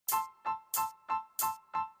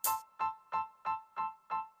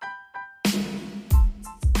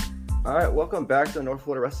All right, welcome back to the North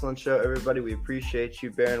Florida Wrestling Show, everybody. We appreciate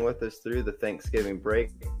you bearing with us through the Thanksgiving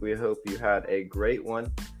break. We hope you had a great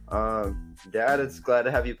one. Dad, it's glad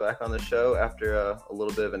to have you back on the show after a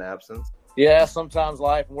little bit of an absence. Yeah, sometimes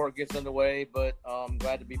life and work gets in the way, but I'm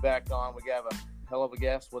glad to be back on. We have a hell of a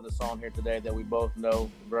guest with us on here today that we both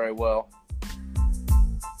know very well.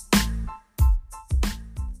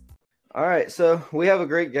 All right, so we have a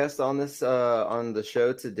great guest on this on the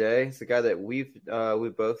show today. It's a guy that we've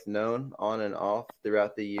both known on and off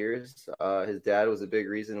throughout the years. His dad was a big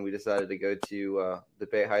reason we decided to go to the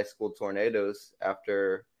Bay High School Tornadoes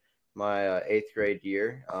after my 8th grade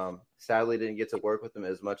year. Sadly, didn't get to work with him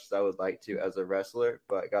as much as I would like to as a wrestler,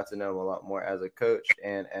 but got to know him a lot more as a coach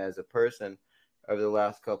and as a person over the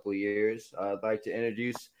last couple of years. I'd like to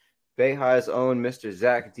introduce Bay High's own Mr.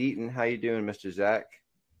 Zach Deaton. How you doing, Mr. Zach?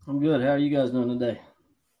 I'm good. How are you guys doing today?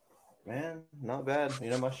 Man, not bad.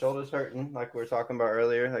 My shoulder's hurting like we were talking about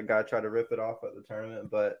earlier. That guy tried to rip it off at the tournament,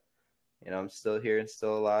 but, I'm still here and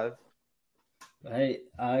still alive. Hey,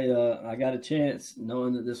 I got a chance,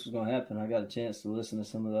 knowing that this was going to happen, I got a chance to listen to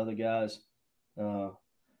some of the other guys.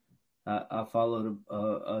 I followed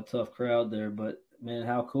a tough crowd there, but, man,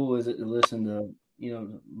 how cool is it to listen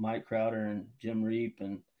to, Mike Crowder and Jim Reap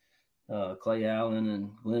and Clay Allen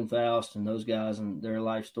and Glenn Faust and those guys and their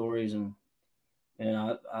life stories. And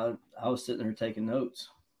I was sitting there taking notes.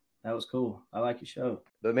 That was cool. I like your show.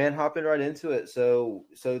 But, man, hopping right into it. So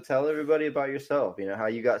tell everybody about yourself, how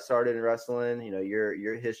you got started in wrestling,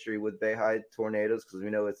 your history with Bay High Tornadoes, because we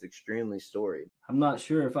know it's extremely storied. I'm not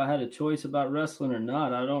sure if I had a choice about wrestling or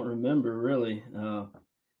not. I don't remember really.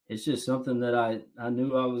 It's just something that I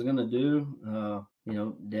knew I was going to do.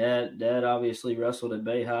 Dad obviously wrestled at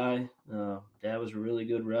Bay High. Dad was a really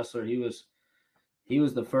good wrestler. He was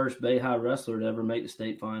the first Bay High wrestler to ever make the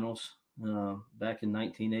state finals back in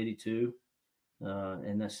 1982.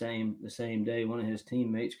 And the same day, one of his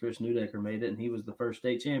teammates, Chris Newdecker, made it, and he was the first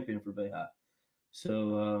state champion for Bay High.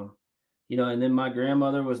 So, and then my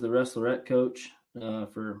grandmother was the wrestlerette coach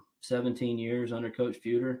for 17 years under Coach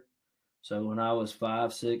Feuder. So when I was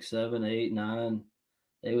 5, 6, 7, 8, 9,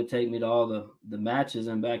 they would take me to all the matches.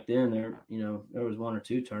 And back then there was 1 or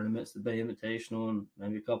 2 tournaments, the Bay Invitational and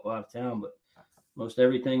maybe a couple out of town, but most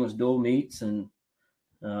everything was dual meets. And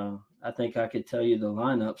I think I could tell you the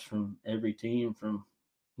lineups from every team from,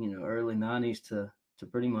 early 90s to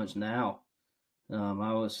pretty much now.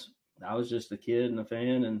 I was just a kid and a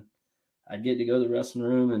fan, and I'd get to go to the wrestling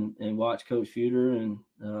room and watch Coach Feuder and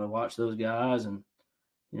watch those guys. And,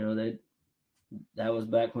 that was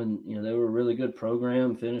back when, they were a really good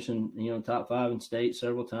program, finishing, top 5 in state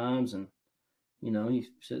several times. And, you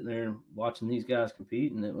sitting there watching these guys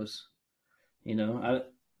compete, and it was, I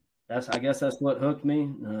guess that's what hooked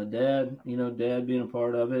me. Dad being a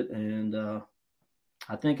part of it. And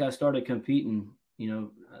I think I started competing,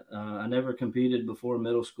 I never competed before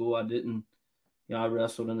middle school. I didn't, I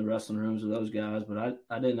wrestled in the wrestling rooms with those guys, but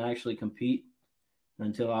I didn't actually compete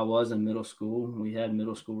until I was in middle school. We had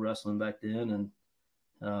middle school wrestling back then.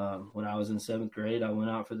 And when I was in 7th grade, I went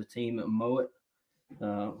out for the team at Mowat.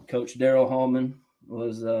 Coach Daryl Hallman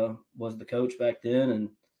was the coach back then.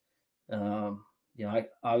 And,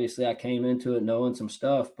 I came into it knowing some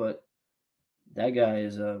stuff, but that guy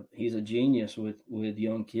he's a genius with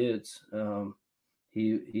young kids.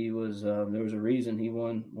 He was, there was a reason he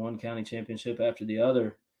won one county championship after the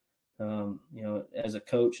other. As a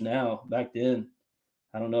coach now, back then,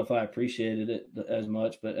 I don't know if I appreciated it as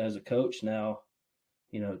much, but as a coach now,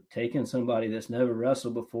 taking somebody that's never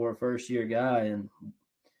wrestled before, a first year guy,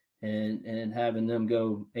 and having them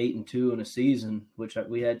go 8-2 in a season, which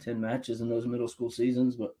we had 10 matches in those middle school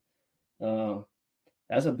seasons, but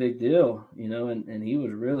that's a big deal, and he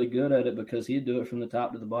was really good at it because he'd do it from the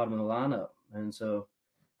top to the bottom of the lineup. And so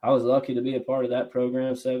I was lucky to be a part of that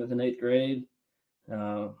program, 7th and 8th grade.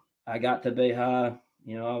 I got to Bay High,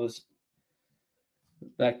 I was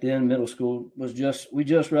back then, middle school we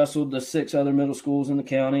just wrestled the 6 other middle schools in the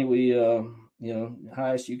county. We,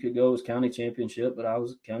 highest you could go was county championship, but I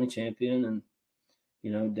was county champion.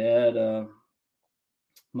 And, Dad,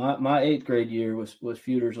 my 8th grade year was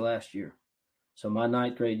Feuder's last year. So my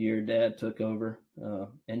 9th grade year, Dad took over,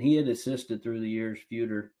 and he had assisted through the years,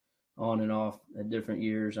 Feuder, on and off at different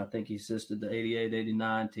years. I think he assisted the 88,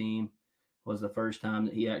 89 team was the first time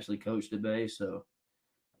that he actually coached at Bay. So,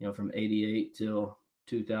 from 88 till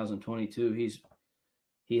 2022,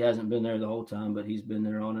 he hasn't been there the whole time, but he's been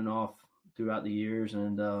there on and off throughout the years.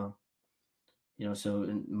 And, so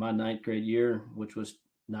in my 9th grade year, which was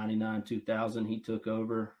 99, 2000, he took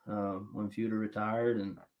over when Feuder retired,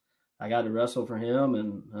 and I got to wrestle for him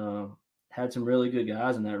and had some really good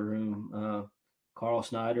guys in that room. Carl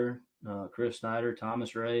Snyder, Chris Snyder,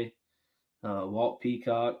 Thomas Ray, Walt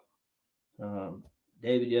Peacock,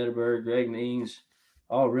 David Yetterberg, Greg Means,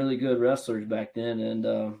 all really good wrestlers back then. And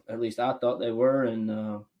at least I thought they were.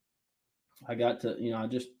 And I got to,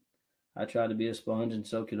 I tried to be a sponge and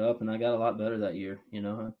soak it up, and I got a lot better that year.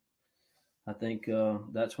 I think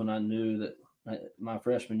that's when I knew that my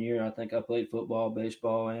freshman year, I think I played football,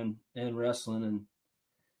 baseball, and wrestling.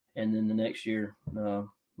 And then the next year,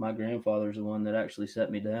 my grandfather's the one that actually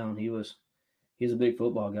set me down. He's a big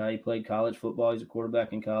football guy. He played college football. He's a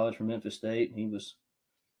quarterback in college for Memphis State. He was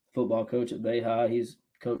football coach at Bay High. He's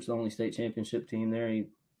coached the only state championship team there. He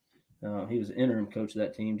was the interim coach of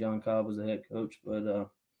that team. John Cobb was the head coach, but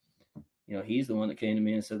he's the one that came to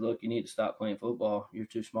me and said, "Look, you need to stop playing football. You're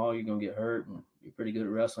too small. You're gonna get hurt, and you're pretty good at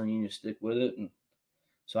wrestling. You need to stick with it." And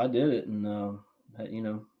so I did it, and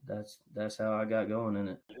that's how I got going in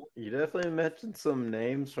it. You definitely mentioned some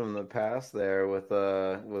names from the past there with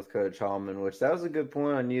Coach Hallman, which that was a good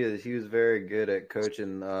point on you, that he was very good at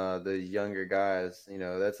coaching the younger guys.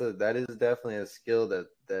 That is definitely a skill that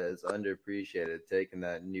is underappreciated, taking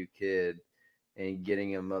that new kid and getting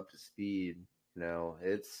him up to speed.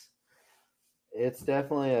 It's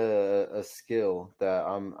definitely a skill that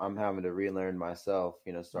I'm having to relearn myself,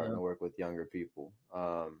 starting to work with younger people.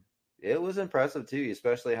 It was impressive too,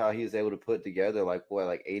 especially how he was able to put together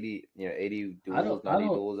 80 duels, 90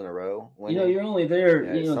 duels in a row. You're only there,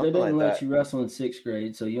 they didn't let you wrestle in sixth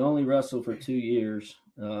grade, so you only wrestle for 2 years.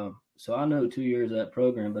 So I know 2 years of that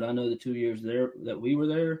program, but I know the 2 years there that we were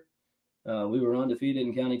there, we were undefeated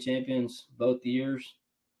and county champions both years.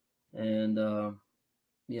 And,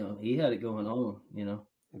 he had it going on,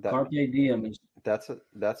 Carpe diem. That's what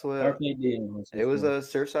Carpe diem. It was a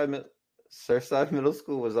Surfside Middle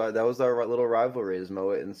School was our little rivalry, is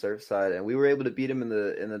Mowat and Surfside, and we were able to beat them in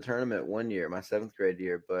the tournament one year, my 7th grade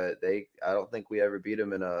year. But I don't think we ever beat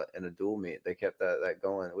them in a dual meet. They kept that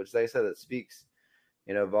going, which they said it speaks,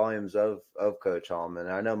 volumes of Coach Hallman.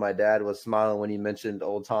 I know my dad was smiling when he mentioned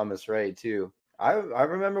old Thomas Ray too. I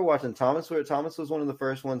remember watching Thomas. Thomas was one of the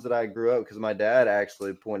first ones that I grew up, because my dad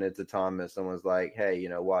actually pointed to Thomas and was like, "Hey,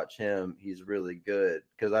 watch him. He's really good."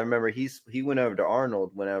 Because I remember he went over to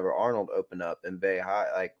Arnold whenever Arnold opened up in Bay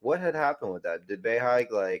High. Like, what had happened with that? Did Bay High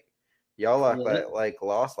y'all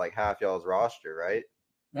lost half y'all's roster, right?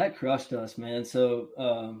 That crushed us, man. So,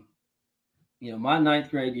 my 9th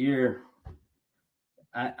grade year,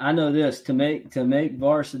 I know this, to make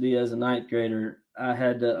varsity as a 9th grader, I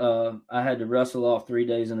had to wrestle off 3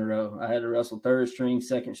 days in a row. I had to wrestle third string,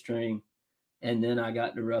 second string, and then I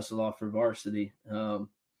got to wrestle off for varsity.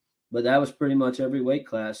 But that was pretty much every weight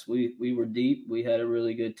class. We were deep. We had a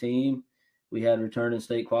really good team. We had returning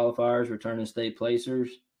state qualifiers, returning state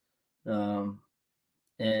placers, and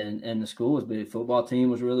the school was big. Football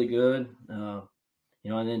team was really good. And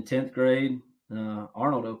then 10th grade,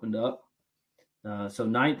 Arnold opened up. So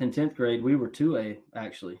 9th and 10th grade, we were 2A,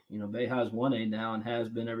 actually. Bay High's 1A now and has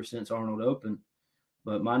been ever since Arnold opened.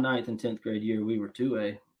 But my 9th and 10th grade year, we were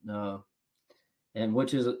 2A. And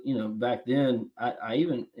which is, back then, I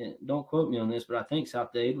even, don't quote me on this, but I think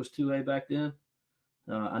South Dade was 2A back then.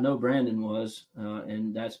 I know Brandon was,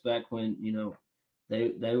 and that's back when,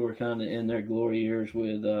 they were kind of in their glory years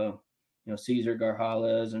with, Cesar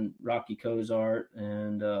Garjales and Rocky Cozart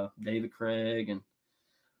and David Craig and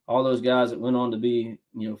all those guys that went on to be,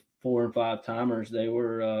 4 and 5 timers. They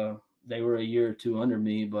were a year or two under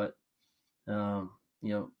me, but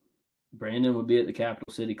Brandon would be at the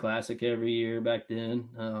Capital City Classic every year back then.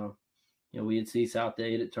 We'd see South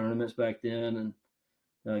Dade at tournaments back then,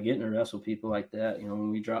 and getting to wrestle people like that.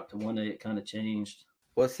 When we dropped to 1A, it kind of changed.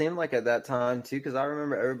 Well, it seemed like at that time too, because I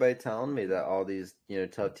remember everybody telling me that all these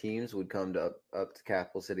tough teams would come up to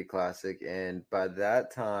Capital City Classic, and by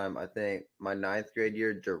that time, I think my 9th grade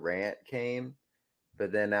year, Durant came,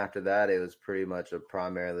 but then after that, it was pretty much a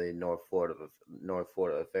primarily North Florida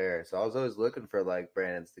affair. So I was always looking for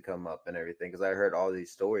Brandon's to come up and everything, because I heard all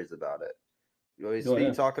these stories about it. You always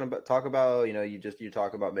talk about you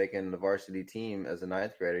talk about making the varsity team as a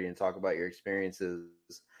 9th grader. You talk about your experiences,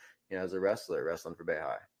 as a wrestling for Bay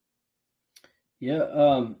High. Yeah,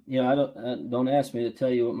 don't ask me to tell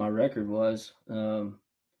you what my record was. And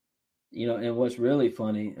what's really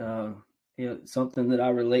funny, something that I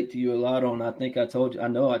relate to you a lot on. I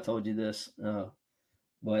know I told you this,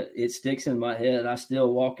 but it sticks in my head. I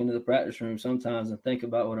still walk into the practice room sometimes and think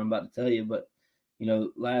about what I'm about to tell you. But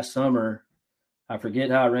last summer, I forget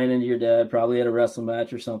how I ran into your dad, probably at a wrestling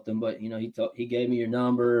match or something. But he gave me your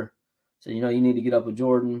number, said you need to get up with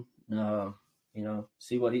Jordan.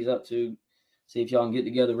 See what he's up to, see if y'all can get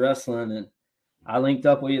together wrestling. And I linked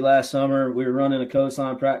up with you last summer. We were running a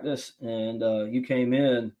coastline practice, and you came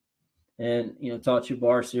in, and, taught you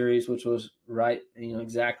bar series, which was right,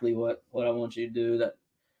 exactly what I want you to do,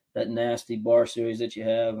 that nasty bar series that you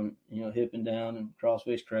have, and, hipping down and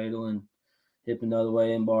crossface cradle and hipping the other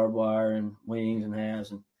way and barbed wire and wings and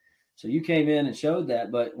halves. And so you came in and showed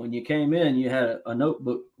that, but when you came in, you had a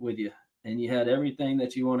notebook with you, and you had everything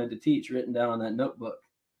that you wanted to teach written down on that notebook.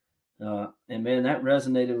 And man, that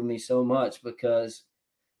resonated with me so much, because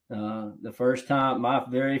the first time, my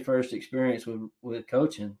very first experience with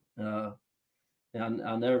coaching, I'll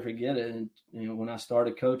never forget it. And, when I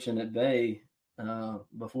started coaching at Bay,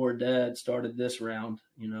 before Dad started this round,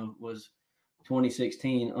 was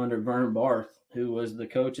 2016 under Vern Barth, who was the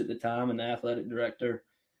coach at the time and the athletic director.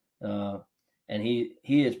 And he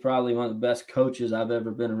is probably one of the best coaches I've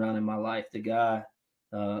ever been around in my life. The guy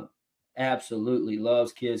absolutely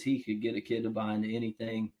loves kids. He could get a kid to buy into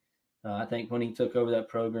anything. I think when he took over that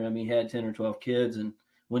program, he had 10 or 12 kids. And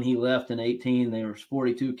when he left in 18, there was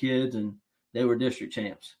 42 kids, and they were district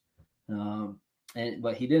champs.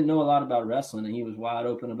 But he didn't know a lot about wrestling, and he was wide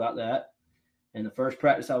open about that. And the first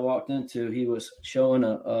practice I walked into, he was showing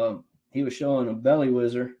a belly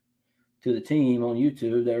whizzer to the team on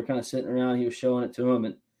YouTube. They were kind of sitting around. He was showing it to them,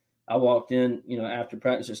 and I walked in, after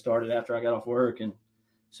practice had started, after I got off work, and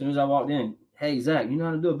as soon as I walked in, "Hey, Zach, you know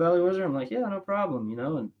how to do a belly whizzer?" I'm like, "Yeah, no problem,"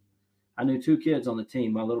 and I knew 2 kids on the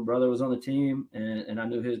team. My little brother was on the team, and I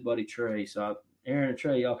knew his buddy Trey. So Aaron and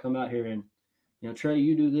Trey, y'all come out here, and Trey,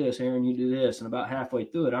 you do this, Aaron, you do this. And about halfway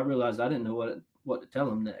through it, I realized I didn't know what to tell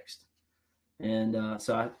him next. And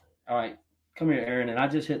so all right, come here, Aaron. And I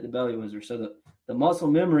just hit the belly whizzer. So the muscle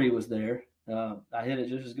memory was there. I hit it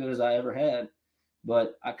just as good as I ever had,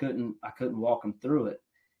 but I couldn't walk them through it.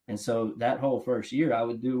 And so that whole first year, I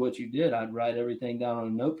would do what you did. I'd write everything down on a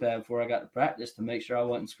notepad before I got to practice to make sure I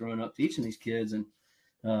wasn't screwing up teaching these kids. And,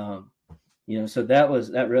 so that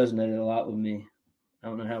resonated a lot with me. I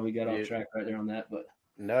don't know how we got off track right there on that, but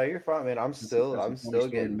no, you're fine, man. I'm still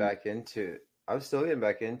getting back into it. I'm still getting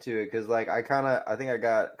back into it because, like, I think I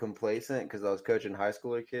got complacent because I was coaching high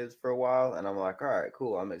schooler kids for a while, and I'm like, all right,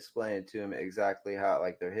 cool. I'm explaining to them exactly how,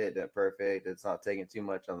 like, they're hitting it perfect. It's not taking too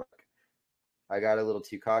much. I'm like, I got a little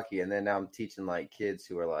too cocky, and then now I'm teaching like kids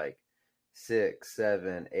who are like 6,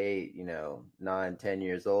 7, 8, 9, 10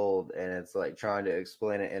 years old, and it's like trying to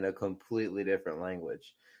explain it in a completely different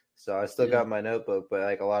language. So I still got my notebook, but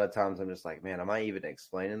like a lot of times I'm just like, man, am I even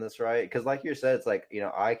explaining this right? Because like you said, it's like,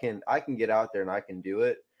 I can get out there and I can do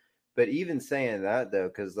it. But even saying that though,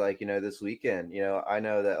 because like, this weekend, I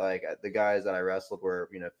know that like the guys that I wrestled were,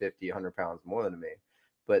 50, 100 pounds more than me.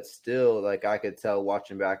 But still, like I could tell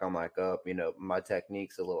watching back on my cup, my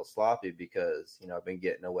technique's a little sloppy because, I've been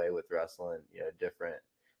getting away with wrestling, different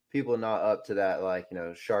people not up to that, like,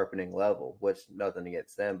 sharpening level, which nothing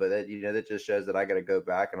against them. But that, that just shows that I got to go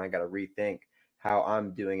back and I got to rethink how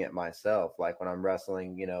I'm doing it myself. Like when I'm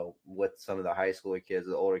wrestling, with some of the high schooler kids,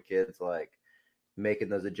 the older kids, like making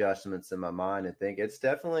those adjustments in my mind and think it's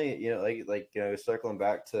definitely, circling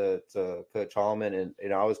back to Coach Hallman.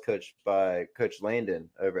 And, I was coached by Coach Landon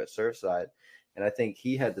over at Surfside. And I think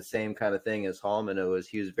he had the same kind of thing as Hallman.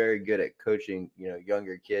 He was very good at coaching,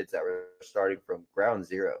 younger kids that were starting from ground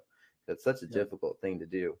zero. That's such a difficult thing to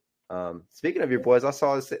do. Speaking of your boys, I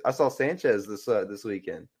saw Sanchez this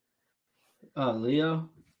weekend. Leo.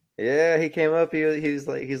 Yeah, he came up. He's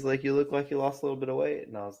like, you look like you lost a little bit of weight,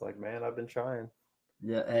 and I was like, man, I've been trying.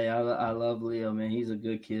 Yeah, hey, I love Leo, man. He's a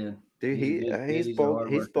good kid. Dude, he's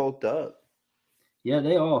bulked up. Yeah,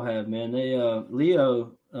 they all have, man. They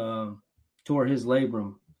Leo tore his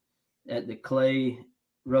labrum at the Clay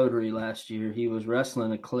Rotary last year. He was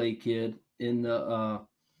wrestling a Clay kid in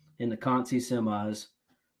the Conti semis.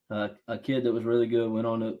 A kid that was really good, went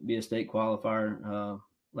on to be a state qualifier.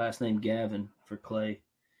 Last name Gavin for Clay.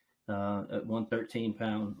 At 113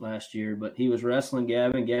 pound last year, but he was wrestling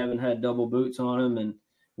Gavin. Gavin had double boots on him and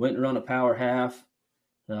went and run a power half.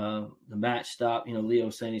 The match stopped. Leo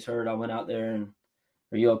saying he's hurt. I went out there and,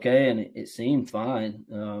 "Are you okay?" And it seemed fine.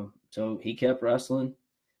 So he kept wrestling.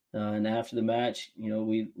 And after the match,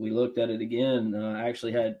 we looked at it again. I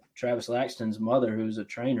actually had Travis Laxton's mother, who's a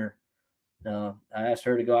trainer. I asked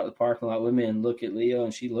her to go out to the parking lot with me and look at Leo,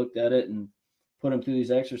 and she looked at it and put him through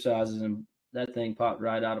these exercises, and that thing popped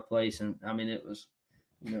right out of place. And I mean, it was,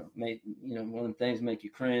 one of the things make you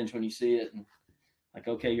cringe when you see it, and like,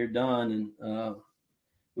 okay, you're done. And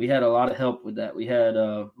we had a lot of help with that. We had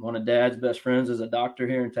one of Dad's best friends is a doctor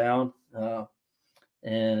here in town,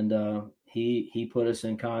 and he put us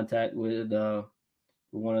in contact with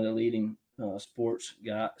one of the leading sports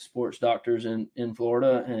doctors in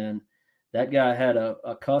Florida, and that guy had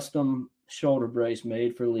a custom shoulder brace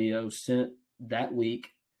made for Leo, sent that week.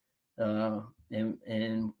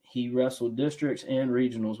 and he wrestled districts and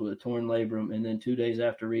regionals with a torn labrum, and then 2 days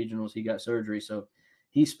after regionals he got surgery. So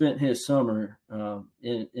he spent his summer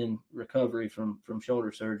in recovery from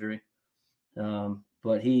shoulder surgery.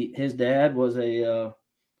 But his dad was a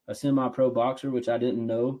semi-pro boxer, which I didn't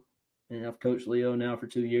know, and I've coached Leo now for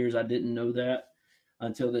 2 years. I didn't know that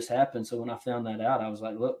until this happened. So when I found that out, I was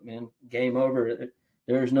like, look, man, game over.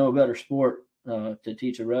 There's no better sport to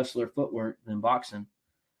teach a wrestler footwork than boxing.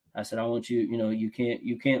 I said, I want you,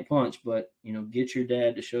 you can't punch, but, get your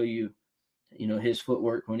dad to show you, his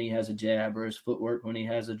footwork when he has a jab, or his footwork when he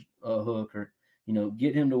has a hook, or,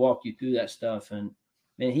 get him to walk you through that stuff. And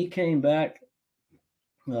man, he came back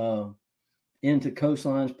into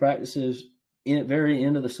Coastline's practices in very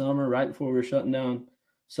end of the summer, right before we were shutting down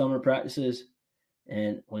summer practices.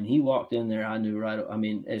 And when he walked in there, I knew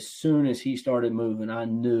as soon as he started moving, I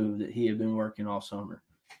knew that he had been working all summer,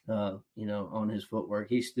 on his footwork.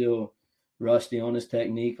 He's still rusty on his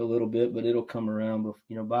technique a little bit, but it'll come around. But,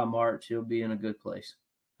 by March, he'll be in a good place,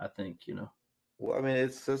 I think, Well, I mean,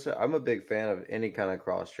 I'm a big fan of any kind of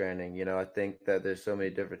cross training. I think that there's so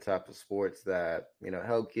many different types of sports that,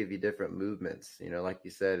 help give you different movements, like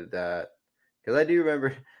you said, that, because I do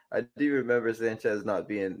remember Sanchez not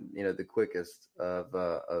being, the quickest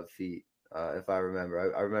of feet. If I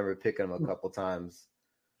remember, I remember picking him a couple times.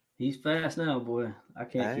 He's fast now, boy. I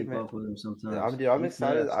can't keep up with him sometimes. I'm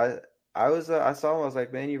excited. I saw him. I was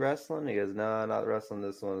like, man, you wrestling? He goes, no, not wrestling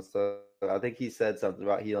this one. So I think he said something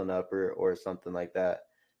about healing up or something like that.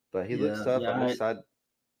 But he looks tough. I'm excited.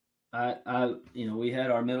 We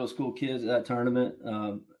had our middle school kids at that tournament.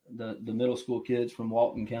 The middle school kids from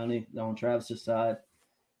Walton County on Travis's side.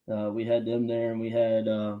 We had them there, and we had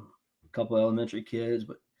a couple elementary kids,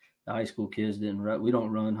 but the high school kids didn't run. We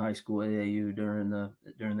don't run high school AAU during the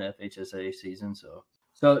FHSA season. So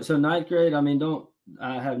ninth grade.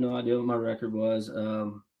 I have no idea what my record was.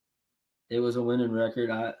 It was a winning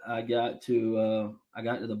record. I got to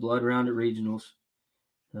the blood round at regionals,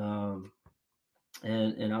 and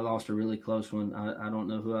I lost a really close one. I don't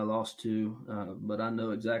know who I lost to, but I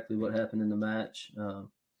know exactly what happened in the match.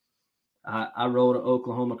 I rolled an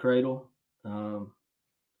Oklahoma cradle.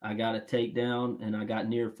 I got a takedown and I got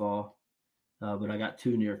near fall, but I got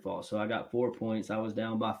 2 near falls. So I got 4 points. I was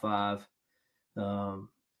down by 5.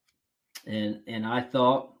 And I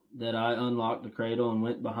thought that I unlocked the cradle and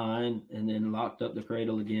went behind and then locked up the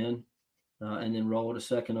cradle again, and then rolled a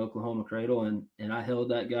second Oklahoma cradle. And I held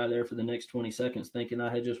that guy there for the next 20 seconds thinking I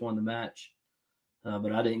had just won the match.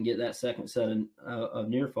 But I didn't get that second set of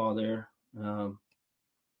near fall there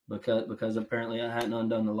because apparently I hadn't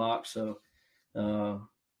undone the lock. So,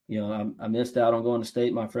 I missed out on going to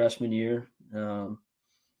state my freshman year.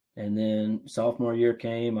 And then sophomore year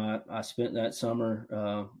came. I spent that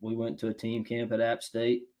summer. We went to a team camp at App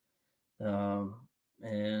State,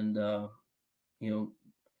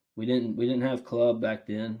 we didn't have club back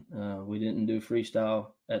then. We didn't do freestyle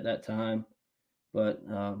at that time, but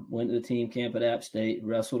went to the team camp at App State.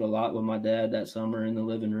 Wrestled a lot with my dad that summer in the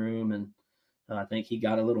living room, and I think he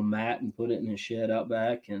got a little mat and put it in his shed out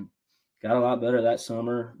back, and got a lot better that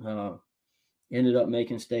summer. Ended up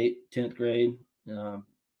making state 10th grade.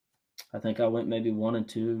 I think I went maybe 1 and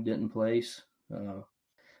 2, didn't place.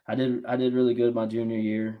 I did really good my junior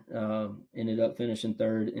year. Ended up finishing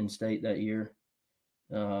 3rd in state that year.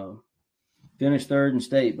 Finished 3rd in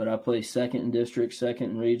state, but I placed 2nd in district, 2nd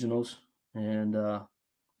in regionals, and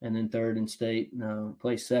then 3rd in state.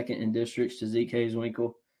 Placed 2nd in districts to Zeke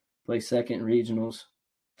Hayeswinkle. Placed 2nd in regionals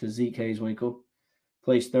to Zeke Hayeswinkle.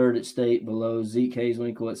 Placed 3rd at state below Zeke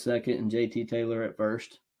Hayeswinkle at 2nd and JT Taylor at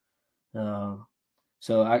 1st.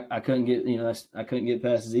 So I couldn't get I couldn't get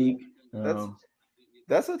past Zeke.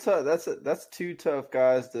 That's 2 tough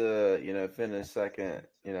guys to finish second.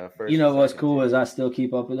 First. What's cool is I still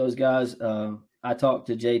keep up with those guys. I talk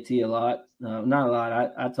to JT a lot. Not a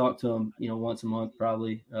lot. I talk to him once a month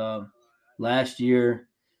probably. Last year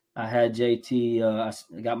I had JT. I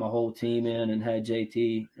got my whole team in and had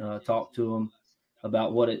JT talk to him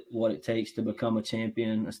about what it takes to become a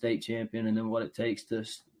champion, a state champion, and then what it takes to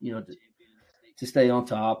to stay on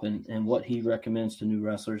top and what he recommends to new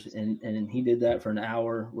wrestlers. And he did that for an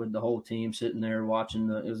hour with the whole team sitting there watching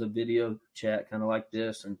it was a video chat kind of like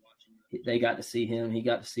this. And they got to see him. He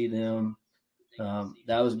got to see them.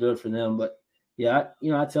 That was good for them. But yeah,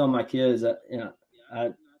 I tell my kids that,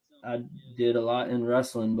 I did a lot in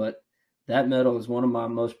wrestling, but that medal is one of my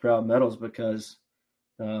most proud medals because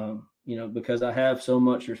I have so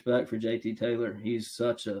much respect for JT Taylor. He's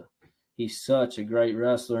such a great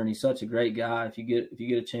wrestler, and he's such a great guy. If you get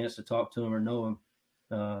a chance to talk to him or know him,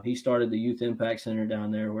 he started the Youth Impact Center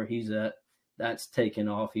down there where he's at, that's taken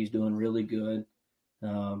off. He's doing really good.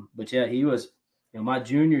 But yeah, he was, my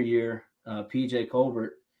junior year, PJ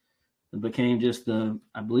Colbert became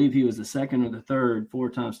I believe he was the second or the third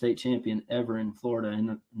 4-time state champion ever in Florida.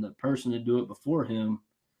 And the person to do it before him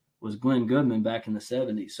was Glenn Goodman back in the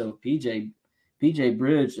 70s. So PJ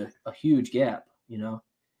bridged a huge gap,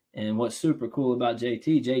 And what's super cool about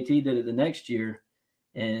JT did it the next year.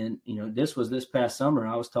 And, this was this past summer.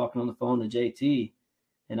 I was talking on the phone to JT,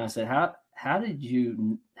 and I said, how did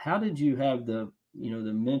you have the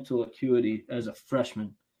mental acuity as a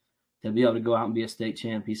freshman to be able to go out and be a state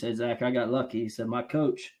champ? He said, Zach, I got lucky. He said, my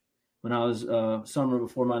coach, when I was summer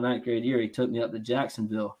before my 9th grade year, he took me up to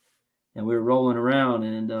Jacksonville, and we were rolling around,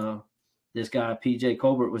 and this guy, PJ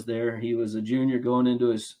Colbert, was there. He was a junior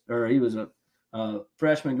he was a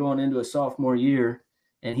freshman going into his sophomore year,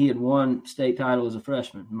 and he had won state title as a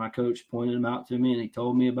freshman. My coach pointed him out to me, and he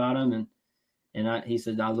told me about him, and he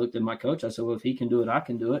said, I looked at my coach. I said, well, if he can do it, I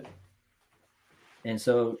can do it. And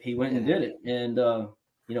so he went and did it. And,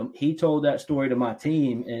 he told that story to my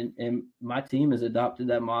team, and my team has adopted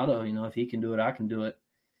that motto, if he can do it, I can do it.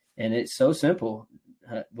 And it's so simple,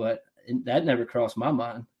 but that never crossed my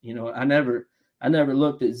mind. I never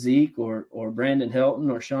looked at Zeke or Brandon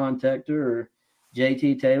Helton or Sean Tector or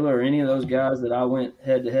JT Taylor or any of those guys that I went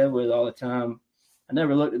head to head with all the time. I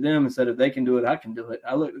never looked at them and said, if they can do it, I can do it.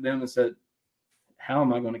 I looked at them and said, how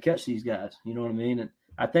am I going to catch these guys? You know what I mean? And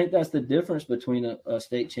I think that's the difference between a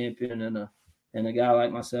state champion and a guy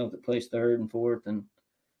like myself that plays third and fourth. And,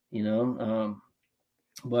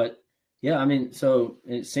 but yeah, I mean, so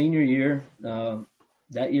in senior year,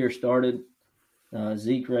 that year started,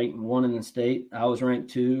 Zeke ranked 1 in the state. I was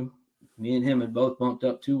ranked 2. Me and him had both bumped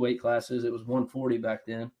up 2 weight classes. It was 140 back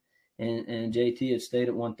then. And JT had stayed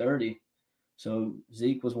at 130. So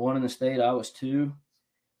Zeke was 1 in the state. I was 2.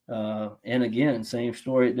 And again, same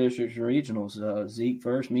story at districts and regionals. Zeke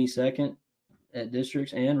first, me second at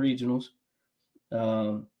districts and regionals.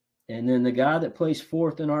 And then the guy that placed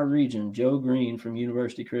 4th in our region, Joe Green from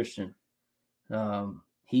University Christian,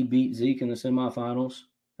 he beat Zeke in the semifinals.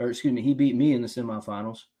 He beat me in the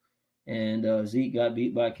semifinals. And Zeke got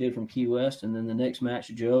beat by a kid from Key West. And then the next match,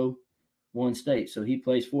 Joe won state. So he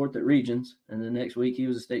placed 4th at regions. And the next week he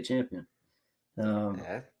was a state champion. And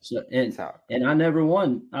I never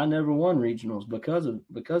won regionals because of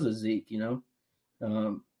Zeke,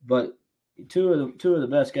 but two of the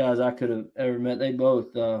best guys I could have ever met. They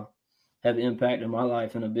both have impacted my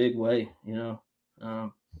life in a big way,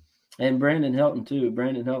 and Brandon Helton too.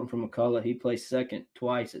 Brandon Helton from McCullough, he placed 2nd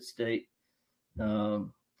twice at state.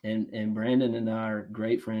 And Brandon and I are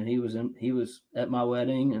great friends. He was at my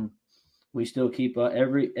wedding, and we still keep up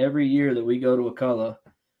every year that we go to McCullough.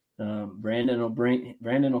 Brandon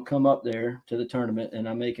will come up there to the tournament, and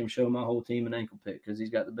I make him show my whole team an ankle pick because he's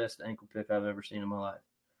got the best ankle pick I've ever seen in my life.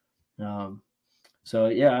 So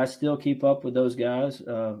yeah, I still keep up with those guys.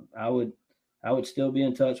 I would still be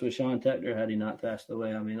in touch with Sean Tector had he not passed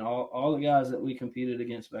away. I mean, all the guys that we competed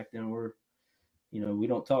against back then were, we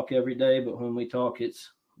don't talk every day, but when we talk, you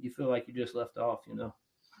feel like you just left off,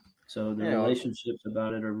 So the relationships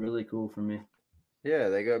about it are really cool for me. Yeah,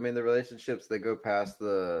 they go. I mean, the relationships they go past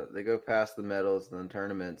the medals and the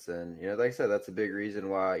tournaments, and like I said, that's a big reason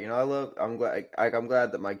why I'm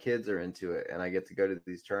glad that my kids are into it, and I get to go to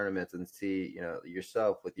these tournaments and see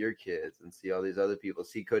yourself with your kids, and see all these other people.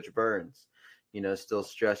 See Coach Burns, still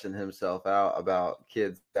stressing himself out about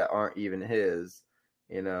kids that aren't even his.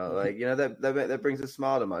 That brings a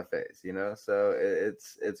smile to my face. So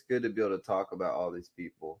it's good to be able to talk about all these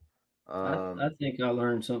people. I think I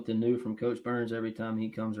learn something new from Coach Burns every time he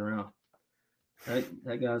comes around.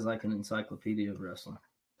 That guy's like an encyclopedia of wrestling.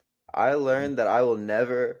 I learned that I will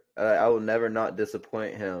never not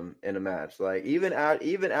disappoint him in a match. Like even at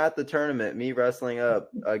the tournament, me wrestling up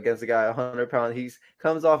against a guy 100 pounds, he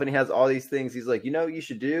comes off and he has all these things. He's like, what you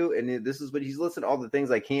should do, and this is what he's listing all the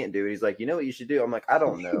things I can't do. And he's like, what you should do. I'm like, I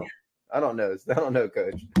don't know,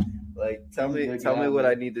 Coach. Like, tell me what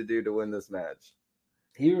I need to do to win this match.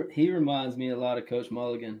 He reminds me a lot of Coach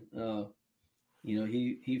Mulligan.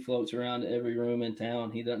 He floats around to every room in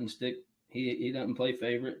town. He doesn't he doesn't play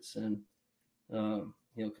favorites, and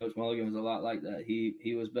Coach Mulligan was a lot like that.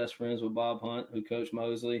 He was best friends with Bob Hunt, who coached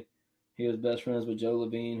Mosley. He was best friends with Joe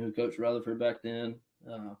Levine, who coached Rutherford back then.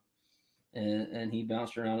 And he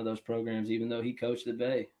bounced around to those programs, even though he coached at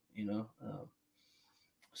Bay.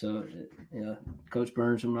 So Coach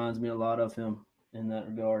Burns reminds me a lot of him in that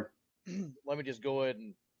regard. Let me just go ahead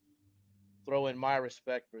and throw in my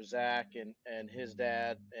respect for Zach and his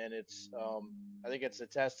dad. And it's, I think it's a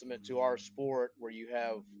testament to our sport where you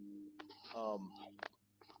have,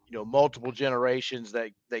 multiple generations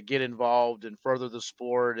that get involved and further the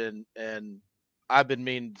sport. And I've been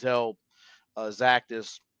meaning to tell Zach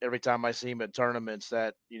this every time I see him at tournaments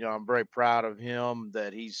that, I'm very proud of him,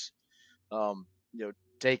 that he's, um,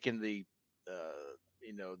 taken the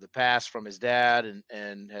pass from his dad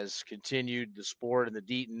and has continued the sport and the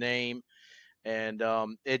Deaton name. And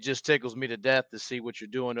it just tickles me to death to see what you're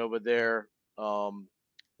doing over there,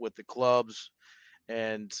 with the clubs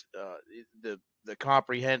and the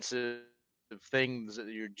comprehensive things that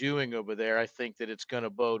you're doing over there. I think that it's going to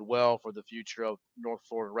bode well for the future of North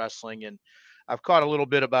Florida wrestling. And I've caught a little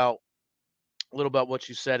about what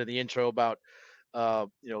you said in the intro about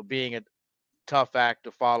being a tough act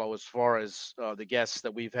to follow as far as the guests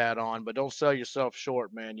that we've had on. But don't sell yourself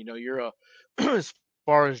short, man. You're a as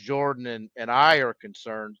far as Jordan and I are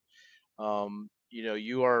concerned,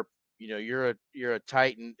 you are, you're a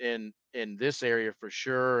titan in this area for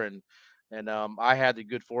sure. And I had the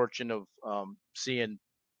good fortune of seeing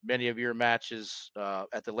many of your matches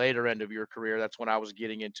at the later end of your career. That's when I was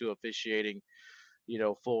getting into officiating,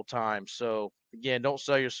 full time. So again, don't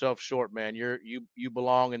sell yourself short, man. You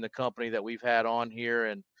belong in the company that we've had on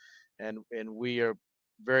here, and we are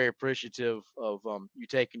very appreciative of you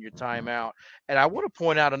taking your time out. And I want to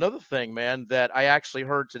point out another thing, man, that I actually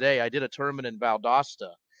heard today. I did a tournament in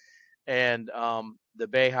Valdosta, and the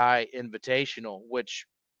Bayhigh Invitational, which,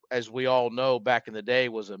 as we all know, back in the day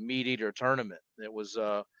was a meat eater tournament. It was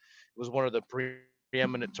one of the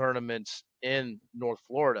preeminent tournaments in North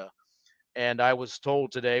Florida. And I was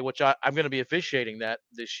told today, which I'm going to be officiating that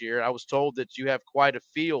this year. I was told that you have quite a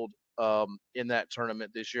field in that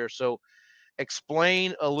tournament this year. So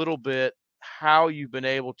explain a little bit how you've been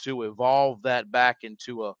able to evolve that back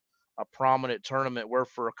into a prominent tournament where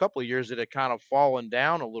for a couple of years it had kind of fallen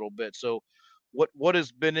down a little bit. So what kind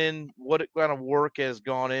of work has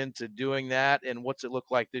gone into doing that, and what's it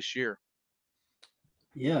look like this year?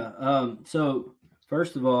 Yeah. So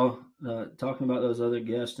first of all, talking about those other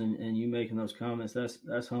guests and you making those comments,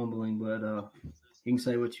 that's humbling. But you can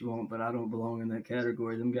say what you want, but I don't belong in that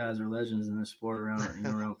category. Them guys are legends in the sport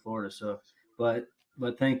around Florida. So, but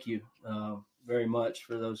thank you very much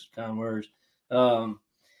for those kind words.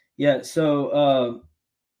 Yeah. So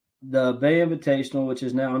the Bay Invitational, which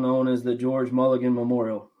is now known as the George Mulligan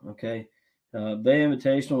Memorial. Okay. Bay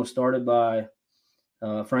Invitational was started by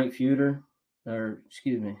Frank Feuder, or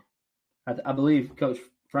excuse me, I believe Coach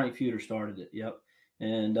Frank Feuder started it. Yep.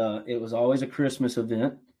 And it was always a Christmas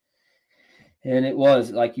event. And it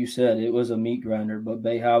was, like you said, it was a meat grinder, but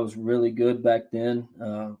Bayhigh was really good back then.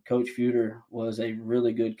 Coach Feuder was a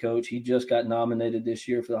really good coach. He just got nominated this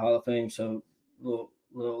year for the Hall of Fame. So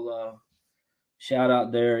little shout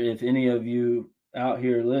out there. If any of you out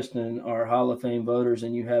here listening are Hall of Fame voters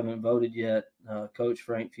and you haven't voted yet, Coach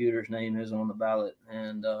Frank Feuder's name is on the ballot,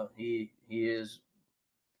 and he is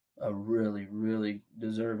a really, really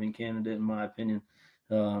deserving candidate in my opinion.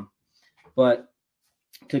 But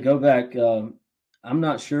to go back, I'm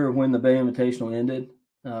not sure when the Bay Invitational ended,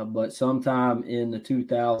 but sometime in the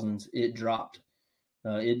 2000s it dropped.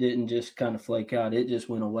 It didn't just kind of flake out; it just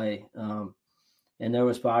went away. And there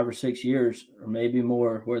was 5 or 6 years, or maybe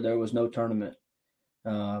more, where there was no tournament.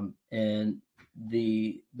 And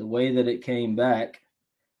the way that it came back,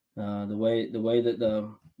 the way that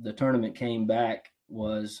the tournament came back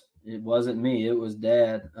it wasn't me, it was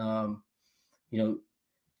Dad.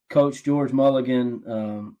 Coach George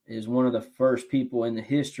Mulligan is one of the first people in the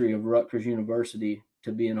history of Rutgers University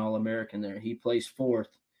to be an All-American there. He placed fourth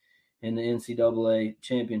in the NCAA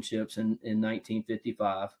championships in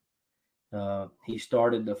 1955. He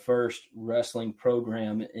started the first wrestling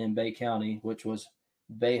program in Bay County, which was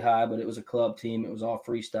Bayhigh, but it was a club team. It was all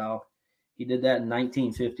freestyle. He did that in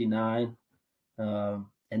 1959.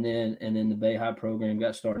 And then the Bayhigh program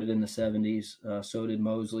got started in the 70s. So did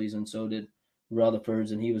Mosley's, and so did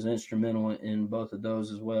Rutherford's, and he was instrumental in both of those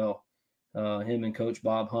as well. Him and Coach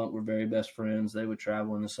Bob Hunt were very best friends. They would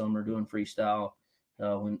travel in the summer doing freestyle.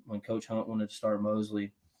 When Coach Hunt wanted to start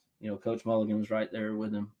Mosley, Coach Mulligan was right there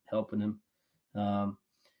with him, helping him.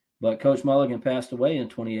 But Coach Mulligan passed away in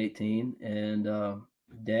 2018, and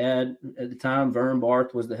Dad, at the time, Vern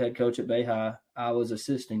Barth was the head coach at Bayhigh. I was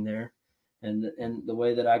assisting there, and the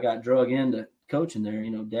way that I got drug into coaching there,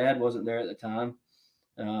 Dad wasn't there at the time.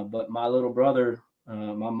 But my little brother,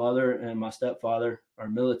 my mother, and my stepfather are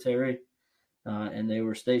military, and they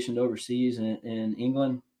were stationed overseas in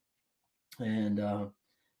England. And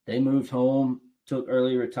they moved home, took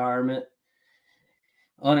early retirement,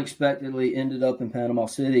 unexpectedly ended up in Panama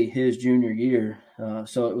City his junior year.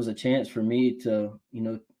 So it was a chance for me to,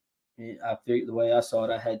 I figured the way I saw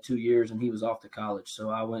it, I had 2 years and he was off to college. So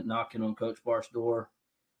I went knocking on Coach Barth's door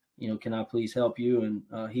can I please help you?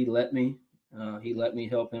 And he let me. He let me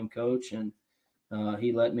help him coach, and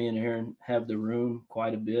he let me in here and have the room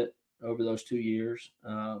quite a bit over those 2 years.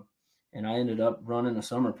 And I ended up running a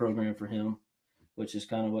summer program for him, which is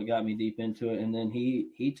kind of what got me deep into it. And then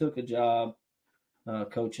he took a job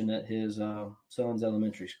coaching at his son's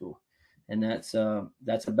elementary school, and that's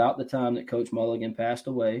about the time that Coach Mulligan passed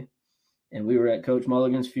away. And we were at Coach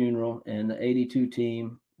Mulligan's funeral, and the '82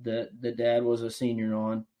 team that the dad was a senior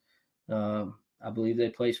on, I believe they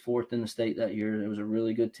placed fourth in the state that year. It was a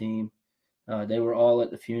really good team. They were all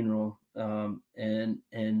at the funeral, and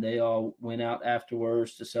they all went out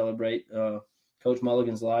afterwards to celebrate Coach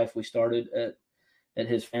Mulligan's life. We started at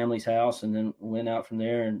his family's house, and then went out from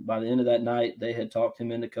there. And by the end of that night, they had talked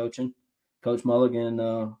him into coaching. Coach Mulligan,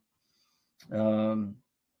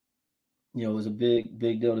 was a big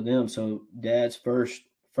deal to them. So Dad's first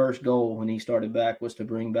goal when he started back was to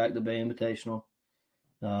bring back the Bay Invitational,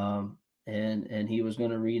 and he was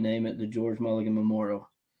going to rename it the George Mulligan Memorial.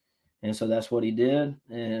 And so that's what he did.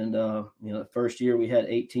 And the first year we had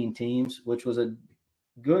 18 teams, which was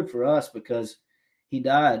good for us because he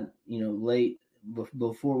died, late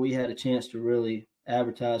before we had a chance to really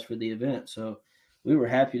advertise for the event. So we were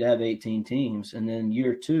happy to have 18 teams. And then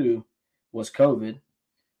year 2 was COVID,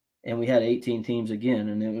 and we had 18 teams again,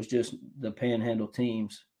 and it was just the Panhandle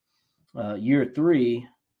teams. Year 3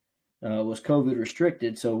 was COVID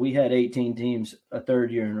restricted, so we had 18 teams a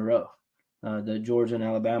third year in a row. The Georgia and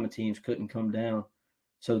Alabama teams couldn't come down.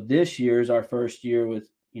 So this year is our first year with,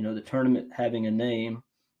 the tournament having a name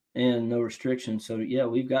and no restrictions. So, yeah,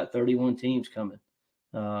 we've got 31 teams coming,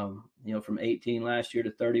 from 18 last year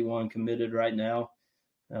to 31 committed right now,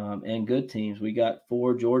 and good teams. We got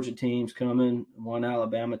 4 Georgia teams coming, 1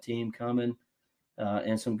 Alabama team coming,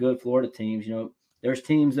 and some good Florida teams. There's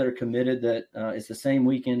teams that are committed that it's the same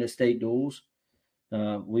weekend as state duels.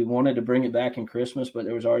 We wanted to bring it back in Christmas, but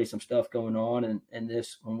there was already some stuff going on. And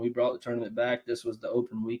this, when we brought the tournament back, this was the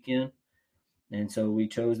open weekend. And so we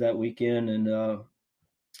chose that weekend. And,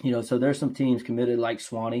 so there's some teams committed like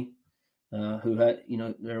Swanee, who had,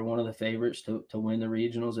 they're one of the favorites to win the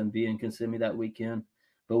regionals and be in Kissimmee that weekend.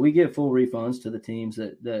 But we give full refunds to the teams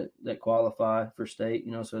that qualify for state,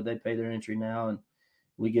 so they pay their entry now, and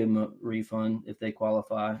we give them a refund if they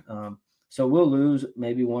qualify. So we'll lose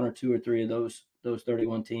maybe 1 or 2 or 3 of those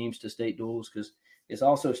 31 teams to state duels, because it's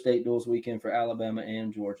also state duels weekend for Alabama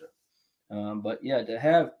and Georgia. But yeah, to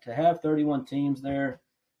have 31 teams there,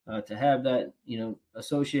 to have that,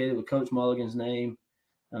 associated with Coach Mulligan's name.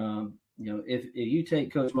 If you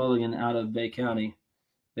take Coach Mulligan out of Bay County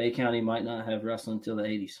might not have wrestling until the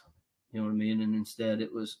 80s. You know what I mean? And instead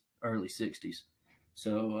it was early 60s.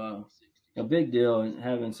 So a big deal. And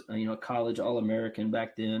having a college All-American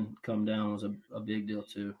back then come down was a big deal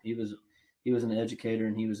too. He was an educator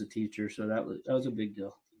and he was a teacher, so that was a big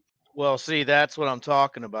deal. Well, see, that's what I'm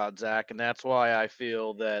talking about, Zach, and that's why I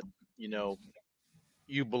feel that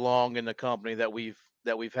you belong in the company that we've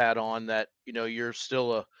had on. That you're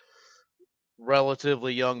still a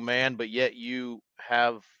relatively young man, but yet you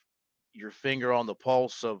have your finger on the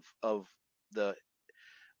pulse of the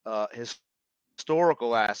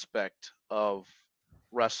historical aspect of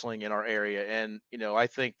wrestling in our area. And I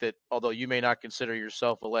think that although you may not consider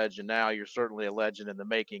yourself a legend now, you're certainly a legend in the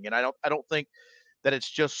making. And I don't think that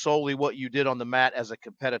it's just solely what you did on the mat as a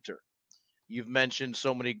competitor. You've mentioned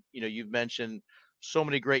so many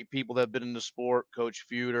great people that have been in the sport: Coach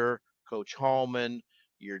Feuder, Coach Hallman,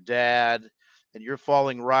 your dad, and you're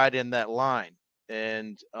falling right in that line.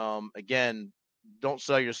 And again, don't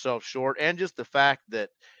sell yourself short. And just the fact that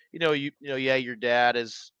your dad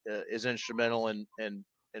is instrumental in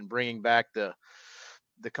bringing back the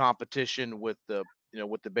competition with the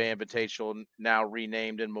with the Bay Invitational, now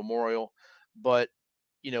renamed in Memorial. But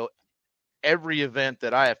every event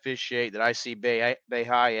that I officiate, that I see Bay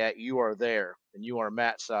High at, you are there, and you are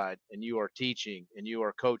mat side, and you are teaching, and you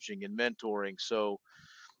are coaching and mentoring. So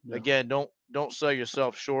again, don't sell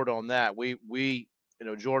yourself short on that. We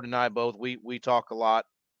Jordan and I both, we talk a lot,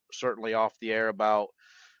 certainly off the air, about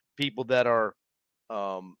people that are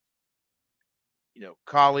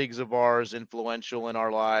colleagues of ours, influential in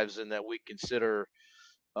our lives, and that we consider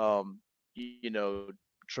you know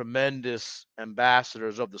tremendous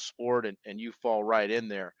ambassadors of the sport, and you fall right in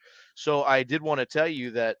there. So I did want to tell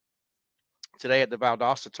you that today at the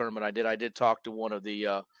Valdosta tournament, I did talk to one of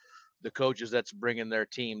the coaches that's bringing their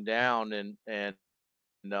team down, and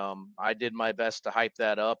I did my best to hype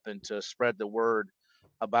that up and to spread the word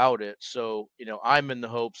about it. So I'm in the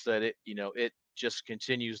hopes that it just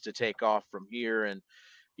continues to take off from here, and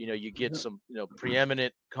you get some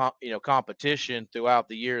preeminent competition throughout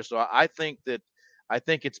the year. So I think that I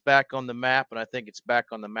think it's back on the map, and I think it's back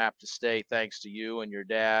on the map to stay, thanks to you and your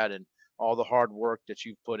dad and all the hard work that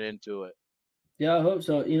you've put into it. Yeah, I hope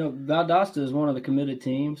so. Valdosta is one of the committed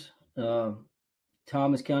teams.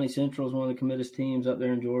 Thomas County Central is one of the committed teams up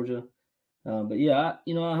there in Georgia. But yeah,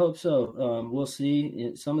 I hope so. We'll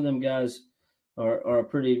see. Some of them guys are a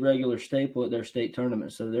pretty regular staple at their state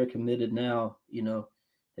tournament, so they're committed now.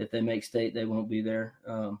 If they make state, they won't be there.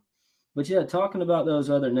 But yeah, talking about those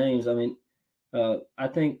other names, I mean, I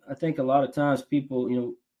think a lot of times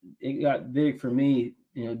people, it got big for me,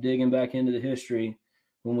 digging back into the history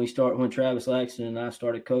when Travis Laxton and I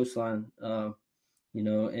started Coastline, and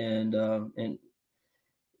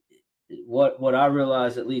what I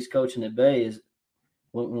realized, at least coaching at Bay, is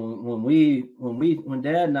when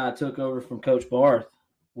Dad and I took over from Coach Barth,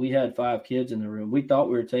 we had 5 kids in the room. We thought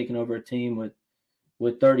we were taking over a team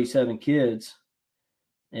with 37 kids,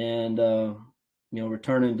 and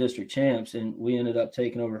returning district champs, and we ended up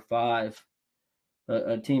taking over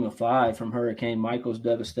a team of 5 from Hurricane Michael's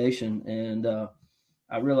devastation. And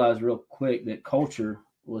I realized real quick that culture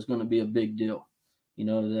was going to be a big deal.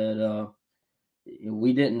 That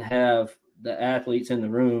we didn't have the athletes in the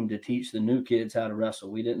room to teach the new kids how to wrestle.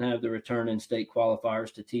 We didn't have the returning state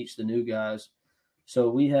qualifiers to teach the new guys. So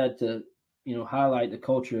we had to, highlight the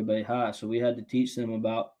culture of Bay High. So we had to teach them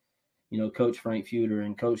about, Coach Frank Feuder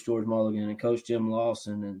and Coach George Mulligan and Coach Jim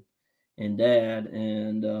Lawson and Dad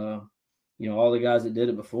and, all the guys that did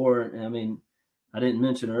it before. And I mean, I didn't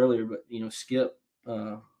mention earlier, but,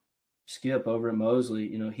 Skip over at Mosley,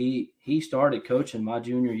 he started coaching my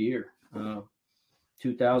junior year,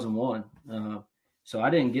 2001. So I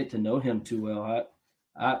didn't get to know him too well.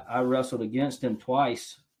 I wrestled against him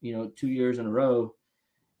twice, 2 years in a row.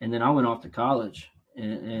 And then I went off to college,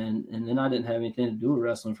 and then I didn't have anything to do with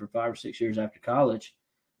wrestling for 5 or 6 years after college.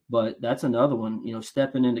 But that's another one,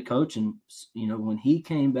 stepping into coaching. When he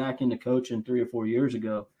came back into coaching 3 or 4 years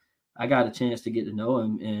ago, I got a chance to get to know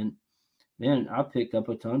him, and man, I picked up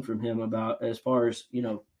a ton from him about, as far as,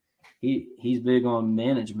 he's big on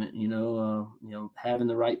management, having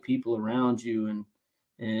the right people around you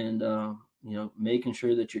and making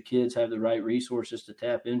sure that your kids have the right resources to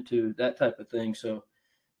tap into, that type of thing. So,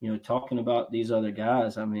 talking about these other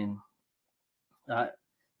guys, I mean,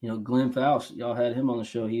 Glenn Faust, y'all had him on the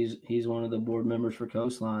show. He's one of the board members for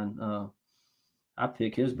Coastline. I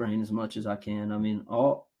pick his brain as much as I can. I mean,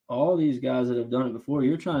 all these guys that have done it before,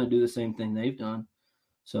 you're trying to do the same thing they've done.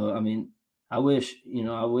 So, I mean, I wish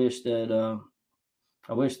that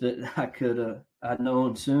I could I'd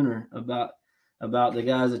known sooner about the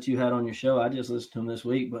guys that you had on your show. I just listened to them this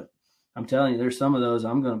week, but I'm telling you, there's some of those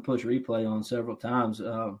I'm going to push replay on several times.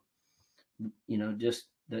 Just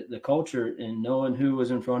the culture and knowing who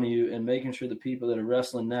was in front of you and making sure the people that are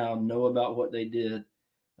wrestling now know about what they did.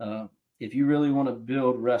 If you really want to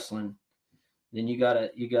build wrestling, then you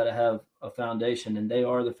gotta have a foundation, and they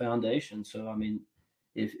are the foundation. So, I mean,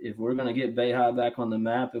 if we're going to get Bay High back on the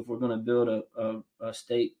map, if we're going to build a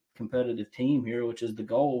state competitive team here, which is the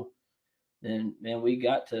goal, then man, we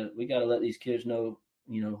got to let these kids know,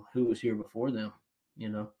 who was here before them,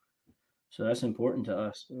 so that's important to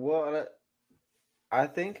us. Well, I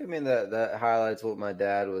think, that highlights what my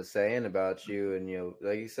dad was saying about you. And,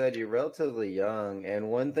 like you said, you're relatively young. And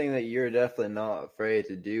one thing that you're definitely not afraid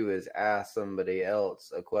to do is ask somebody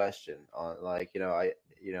else a question on, like,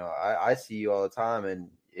 I see you all the time, and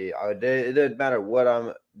it doesn't matter what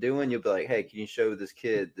I'm doing. You'll be like, hey, can you show this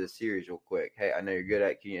kid this series real quick? Hey, I know you're good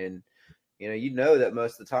at it. And, that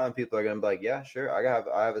most of the time people are going to be like, yeah, sure.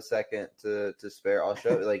 I have a second to spare. I'll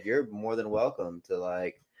show it. Like, you're more than welcome to,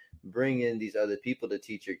 like, bring in these other people to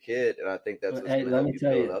teach your kid. And I think that's what's hey, let me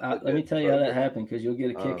tell you how that happened, because you'll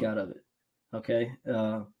get a kick out of it. Okay.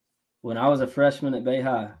 When I was a freshman at Bay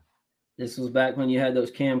High, this was back when you had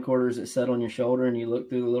those camcorders that sat on your shoulder and you look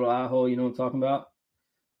through the little eye hole, you know what I'm talking about?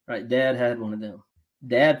 Right. Dad had one of them.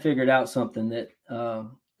 Dad figured out something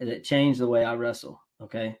that changed the way I wrestle.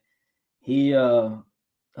 Okay. He, I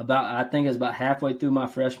think it was about halfway through my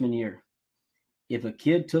freshman year. If a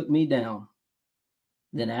kid took me down,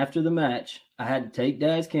 then after the match, I had to take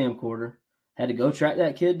Dad's camcorder, had to go track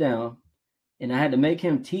that kid down, and I had to make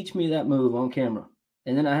him teach me that move on camera.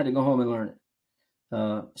 And then I had to go home and learn it.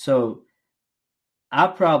 So I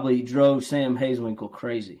probably drove Sam Hazewinkle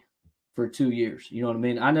crazy for 2 years. You know what I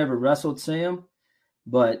mean? I never wrestled Sam,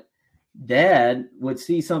 but Dad would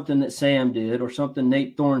see something that Sam did or something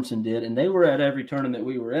Nate Thornton did, and they were at every tournament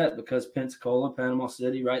we were at, because Pensacola, Panama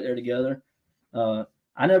City, right there together. I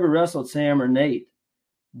never wrestled Sam or Nate,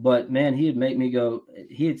 but man, he'd make me go.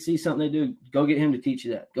 He'd see something they do, go get him to teach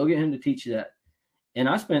you that. Go get him to teach you that. And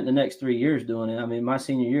I spent the next 3 years doing it. I mean, my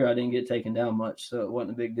senior year, I didn't get taken down much, so it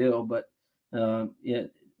wasn't a big deal. But yeah,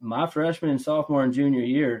 my freshman and sophomore and junior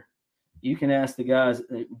year, you can ask the guys,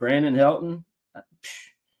 Brandon Helton,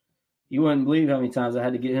 you wouldn't believe how many times I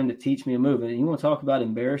had to get him to teach me a move. And you want to talk about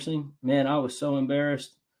embarrassing? Man, I was so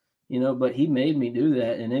embarrassed, but he made me do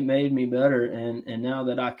that, and it made me better. And now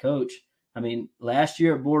that I coach, I mean, last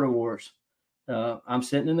year at Border Wars, I'm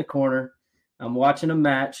sitting in the corner. I'm watching a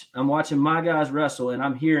match. I'm watching my guys wrestle, and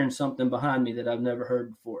I'm hearing something behind me that I've never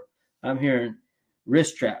heard before. I'm hearing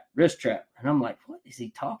wrist trap. And I'm like, what is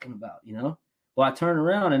he talking about, Well, I turn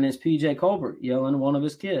around, and it's PJ Colbert yelling at one of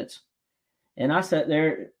his kids. And I sat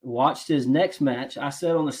there, watched his next match. I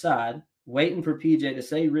sat on the side, waiting for PJ to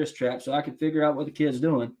say wrist trap so I could figure out what the kid's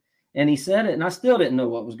doing. And he said it, and I still didn't know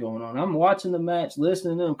what was going on. I'm watching the match,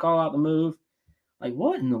 listening to him call out the move. Like,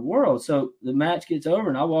 what in the world? So the match gets over,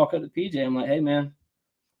 and I walk up to PJ. I'm like, hey, man,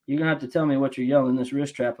 you're going to have to tell me what you're yelling this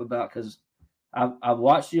wrist trap about, because I've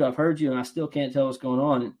watched you, I've heard you, and I still can't tell what's going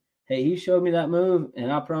on. And, hey, he showed me that move,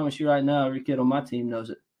 and I promise you right now, every kid on my team knows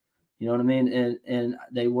it. You know what I mean? And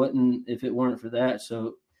they wouldn't if it weren't for that.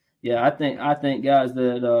 So, yeah, I think guys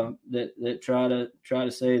that try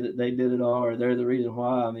to say that they did it all or they're the reason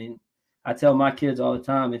why. I mean, I tell my kids all the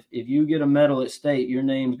time, if you get a medal at state, your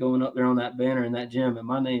name's going up there on that banner in that gym, and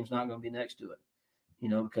my name's not going to be next to it,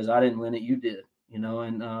 because I didn't win it, you did,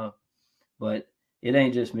 and but it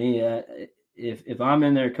ain't just me. If I'm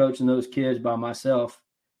in there coaching those kids by myself,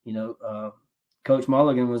 Coach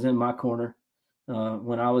Mulligan was in my corner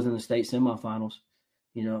when I was in the state semifinals.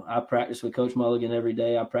 I practiced with Coach Mulligan every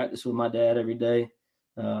day. I practiced with my dad every day.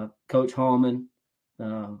 Coach Hallman,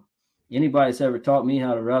 anybody that's ever taught me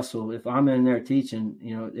how to wrestle, if I'm in there teaching,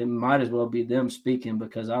 it might as well be them speaking,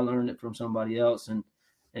 because I learned it from somebody else. And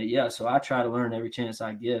yeah, so I try to learn every chance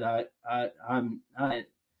I get. I am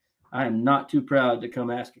not too proud to come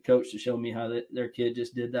ask a coach to show me how their kid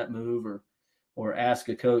just did that move, or ask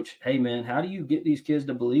a coach, hey man, how do you get these kids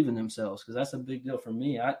to believe in themselves? Because that's a big deal for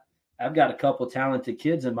me. I've got a couple talented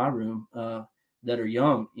kids in my room that are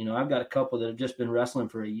young. I've got a couple that have just been wrestling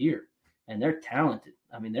for a year, and they're talented.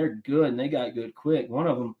 I mean, they're good, and they got good quick. One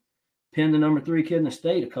of them pinned the number 3 kid in the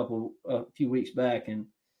state a few weeks back.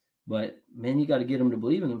 But man, you got to get them to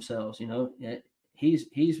believe in themselves. He's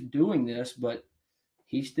doing this, but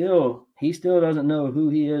he still doesn't know who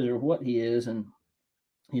he is or what he is. And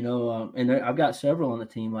I've got several on the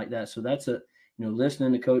team like that. So that's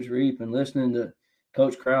listening to Coach Reap and listening to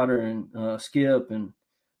Coach Crowder and Skip and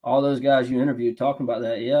all those guys you interviewed talking about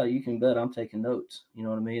that. Yeah, you can bet I'm taking notes. You know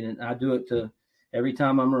what I mean? And I do it to every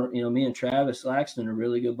time me and Travis Laxton are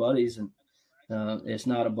really good buddies. And it's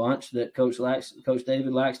not a bunch that Coach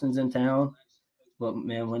David Laxton's in town. But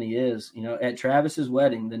man, when he is, at Travis's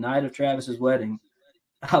wedding, the night of Travis's wedding,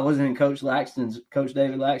 I was in Coach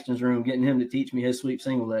David Laxton's room, getting him to teach me his sweep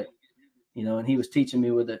single leg, and he was teaching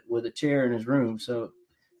me with a chair in his room. So,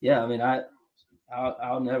 yeah, I mean,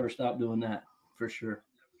 I'll never stop doing that for sure.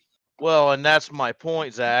 Well, and that's my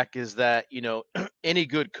point, Zach, is that, any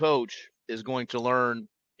good coach is going to learn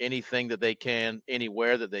anything that they can,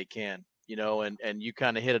 anywhere that they can, and you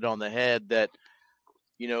kind of hit it on the head that,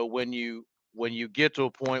 when you get to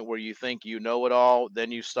a point where you think you know it all,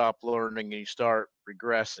 then you stop learning and you start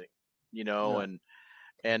regressing, Yeah.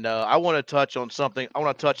 and I want to touch on something. I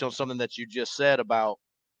want to touch on something that you just said about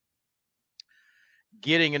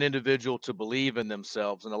getting an individual to believe in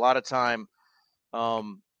themselves, and a lot of time,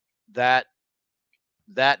 that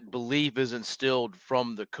belief is instilled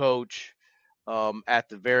from the coach at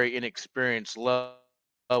the very inexperienced level.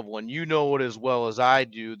 When you know it as well as I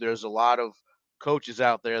do, there's a lot of coaches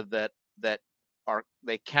out there that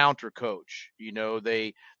they counter coach.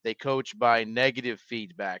 They coach by negative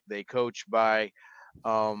feedback. They coach by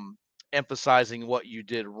emphasizing what you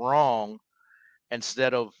did wrong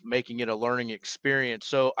instead of making it a learning experience.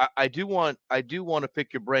 So I do want to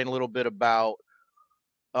pick your brain a little bit about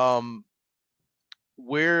um,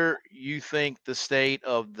 where you think the state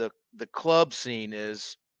of the club scene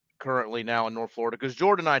is currently now in North Florida, because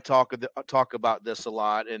Jordan and I talk about this a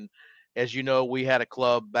lot. And as you know, we had a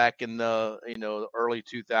club back in the early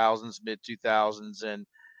 2000s, mid 2000s,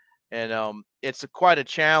 and it's quite a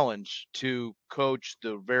challenge to coach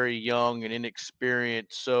the very young and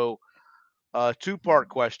inexperienced. So, two-part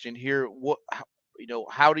question here: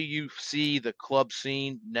 how do you see the club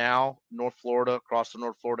scene now, North Florida, across the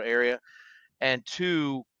North Florida area? And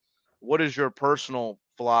two, what is your personal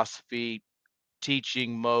philosophy,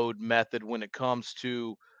 teaching mode, method when it comes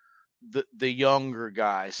to the younger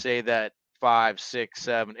guys, say that 5, 6,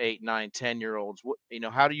 7, 8, 9, 10 year olds?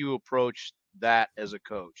 How do you approach that as a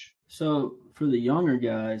coach? So for the younger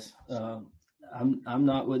guys, I'm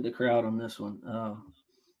not with the crowd on this one.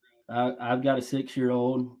 I've got a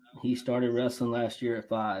 6-year-old. He started wrestling last year at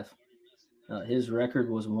 5. His record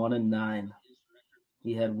was 1-9.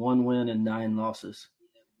 He had 1 win and 9 losses.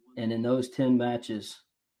 And in those 10 matches,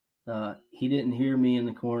 he didn't hear me in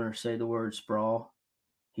the corner say the word sprawl.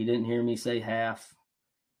 He didn't hear me say half.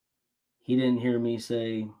 He didn't hear me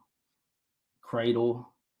say cradle,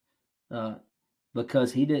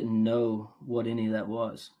 because he didn't know what any of that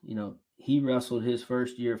was. He wrestled his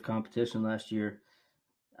first year of competition last year.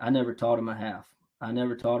 I never taught him a half. I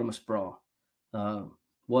never taught him a sprawl.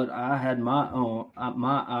 What I had my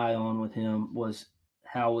eye on with him was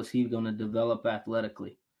how was he going to develop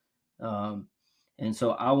athletically. And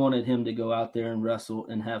so I wanted him to go out there and wrestle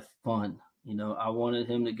and have fun. I wanted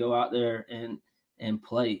him to go out there and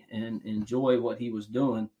play and enjoy what he was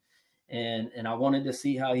doing. And I wanted to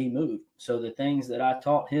see how he moved. So the things that I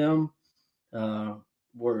taught him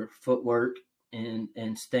were footwork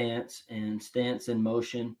and stance and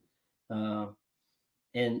motion. And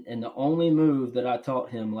the only move that I taught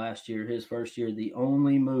him last year, his first year, the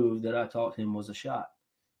only move that I taught him was a shot.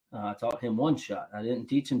 I taught him 1 shot. I didn't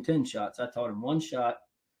teach him 10 shots. I taught him 1 shot.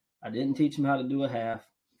 I didn't teach him how to do a half.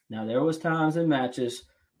 Now, there was times in matches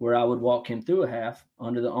where I would walk him through a half,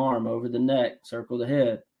 under the arm, over the neck, circle the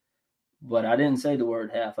head. But I didn't say the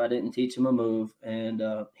word half. I didn't teach him a move. And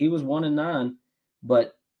he was 1-9.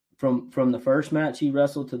 But from the first match he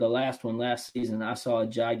wrestled to the last one last season, I saw a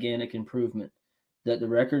gigantic improvement that the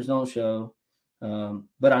records don't show.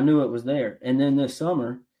 But I knew it was there. And then this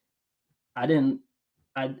summer,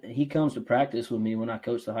 he comes to practice with me when I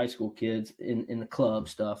coach the high school kids in the club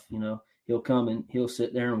stuff. He'll come and he'll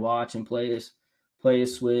sit there and watch and play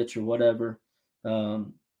his switch or whatever.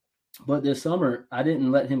 But this summer, I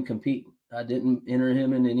didn't let him compete. I didn't enter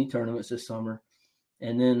him in any tournaments this summer.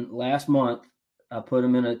 And then last month, I put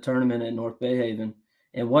him in a tournament at North Bay Haven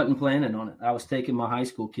and wasn't planning on it. I was taking my high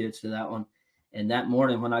school kids to that one. And that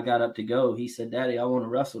morning when I got up to go, he said, "Daddy, I want to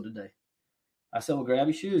wrestle today." I said, "Well, grab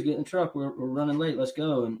your shoes, get in the truck. We're running late. Let's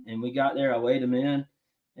go." And we got there. I weighed him in,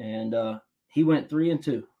 and he went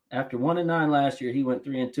 3-2. After 1-9 last year, he went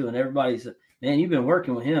 3-2. And everybody said, "Man, you've been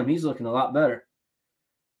working with him. He's looking a lot better."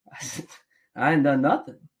 I said, "I ain't done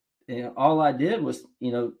nothing. All I did was,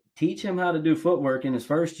 teach him how to do footwork in his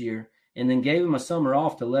first year, and then gave him a summer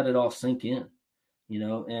off to let it all sink in,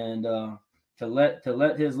 and to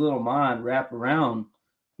let his little mind wrap around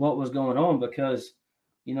what was going on, because,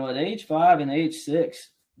 at age 5 and age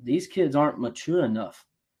 6, these kids aren't mature enough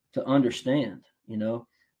to understand.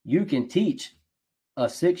 You can teach a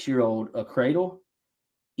 6-year-old a cradle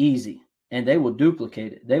easy, and they will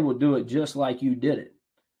duplicate it. They will do it just like you did it.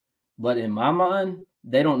 But in my mind,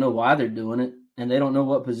 they don't know why they're doing it, and they don't know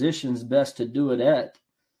what position is best to do it at,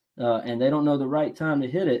 and they don't know the right time to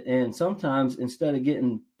hit it. And sometimes instead of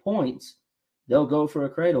getting points, they'll go for a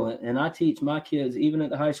cradle. And I teach my kids, even at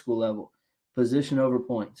the high school level, position over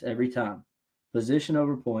points every time, position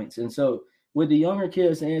over points. And so with the younger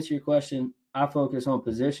kids, to answer your question, I focus on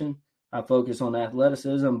position. I focus on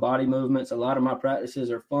athleticism, body movements. A lot of my practices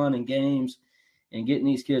are fun and games and getting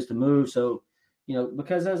these kids to move. So,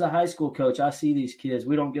 because as a high school coach, I see these kids.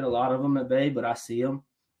 We don't get a lot of them at Bay, but I see them,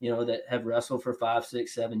 that have wrestled for 5,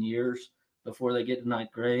 6, 7 years before they get to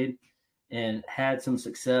 9th grade and had some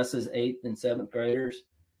success as 8th and 7th graders.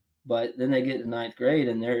 But then they get to 9th grade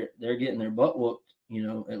and they're getting their butt whooped,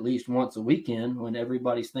 at least once a weekend when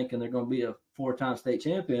everybody's thinking they're going to be a 4-time state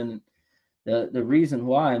champion. And the reason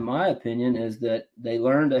why, in my opinion, is that they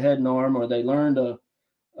learned a head and arm, or they learned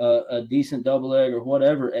a decent double leg or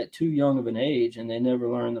whatever at too young of an age, and they never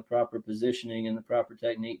learned the proper positioning and the proper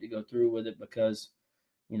technique to go through with it, because,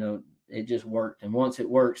 it just worked. And once it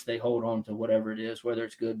works, they hold on to whatever it is, whether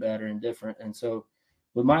it's good, bad, or indifferent. And so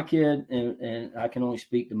with my kid, and I can only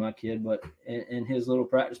speak to my kid, but and his little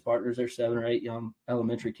practice partners, there's 7 or 8 young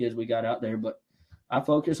elementary kids we got out there, but I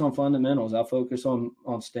focus on fundamentals. I focus on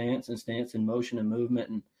stance and motion and movement.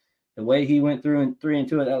 And the way he went through in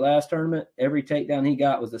 3-2 at that last tournament, every takedown he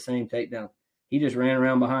got was the same takedown. He just ran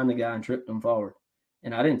around behind the guy and tripped him forward.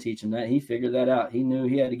 And I didn't teach him that. He figured that out. He knew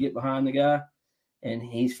he had to get behind the guy, and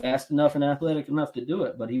he's fast enough and athletic enough to do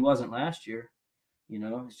it, but he wasn't last year.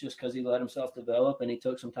 It's just because he let himself develop and he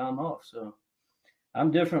took some time off. So I'm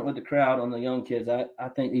different with the crowd on the young kids. I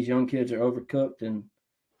think these young kids are overcooked, and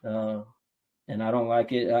I don't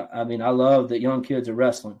like it. I mean, I love that young kids are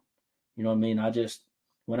wrestling. You know what I mean? I just,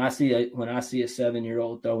 when I see a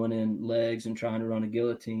 7-year-old throwing in legs and trying to run a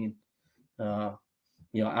guillotine,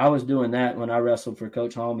 I was doing that when I wrestled for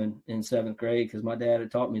Coach Hallman in 7th grade, because my dad had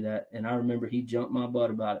taught me that. And I remember he jumped my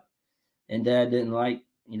butt about it. And Dad didn't like,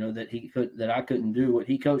 that I couldn't do what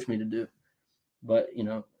he coached me to do. But,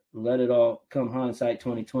 let it all come hindsight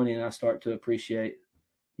 2020, and I start to appreciate,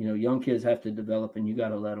 young kids have to develop, and you got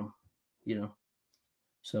to let them, you know.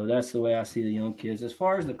 So that's the way I see the young kids. As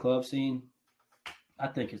far as the club scene, I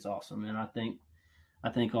think it's awesome, man. I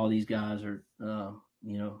think all these guys are,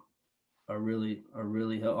 are really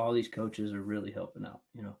all these coaches are really helping out.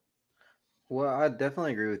 Well, I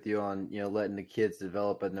definitely agree with you on, letting the kids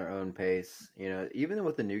develop at their own pace. Even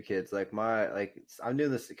with the new kids, I'm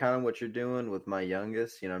doing this kind of what you're doing with my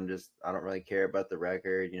youngest. I don't really care about the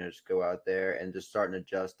record, just go out there and just start and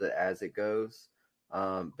adjust it as it goes.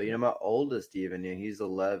 But my oldest even, he's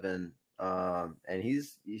 11. And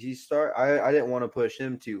I didn't want to push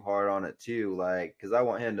him too hard on it too, like, cause I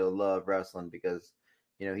want him to love wrestling because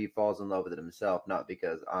he falls in love with it himself, not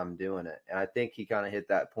because I'm doing it. And I think he kind of hit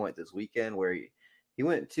that point this weekend where he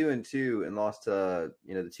went 2-2 and lost to,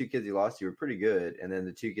 the two kids he lost to were pretty good. And then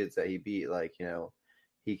the two kids that he beat, like,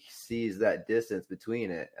 he sees that distance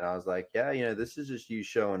between it. And I was like, yeah, this is just you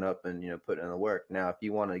showing up and, putting in the work. Now, if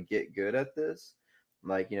you want to get good at this,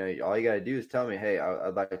 like, all you got to do is tell me, hey,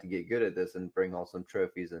 I'd like to get good at this and bring home some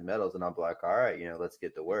trophies and medals. And I'll be like, all right, let's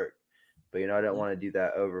get to work. But, I don't want to do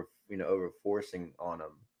that over forcing on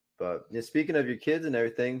them. But speaking of your kids and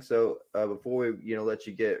everything, so before we, let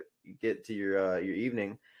you get to your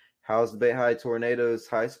evening, how's the Bay High Tornadoes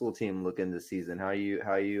high school team looking this season? You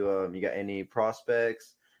got any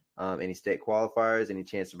prospects, any state qualifiers, any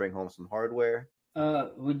chance to bring home some hardware?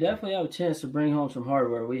 We definitely have a chance to bring home some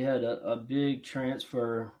hardware. We had a big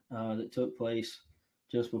transfer that took place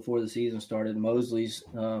just before the season started. Mosley's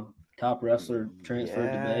top wrestler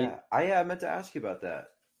transferred to Bay. I meant to ask you about that.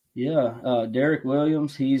 Yeah, Derek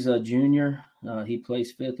Williams, he's a junior. He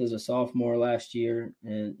placed fifth as a sophomore last year,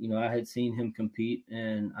 and I had seen him compete,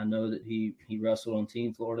 and I know that he wrestled on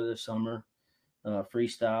Team Florida this summer,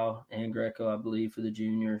 freestyle and Greco, I believe, for the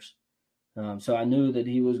juniors. So I knew that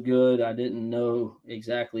he was good. I didn't know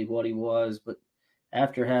exactly what he was, but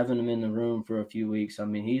after having him in the room for a few weeks, I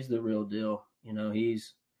mean, he's the real deal.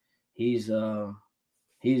 He's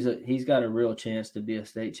got a real chance to be a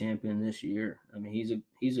state champion this year. I mean,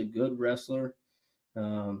 he's a good wrestler,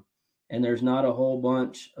 and there's not a whole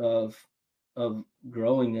bunch of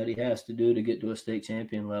growing that he has to do to get to a state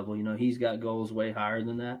champion level. He's got goals way higher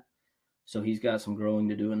than that, so he's got some growing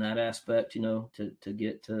to do in that aspect. To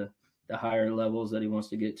get to the higher levels that he wants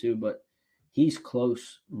to get to, but he's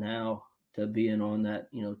close now to being on that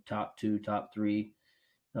top 2, top 3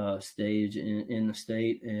 stage in the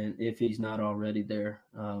state, and if he's not already there.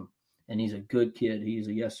 And he's a good kid. He's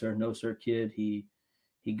a yes sir, no sir kid. He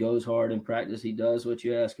goes hard in practice. He does what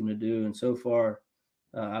you ask him to do, and so far,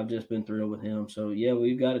 I've just been thrilled with him. So yeah,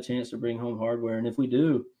 we've got a chance to bring home hardware, and if we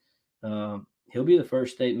do, he'll be the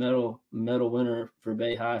first state medal winner for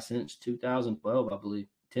Bay High since 2012, I believe.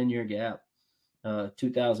 10-year gap.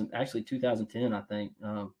 2010, I think.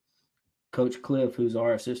 Coach Cliff, who's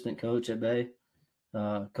our assistant coach at Bay,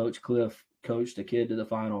 Coach Cliff coached a kid to the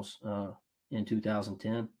finals in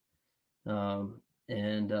 2010.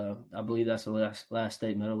 And I believe that's the last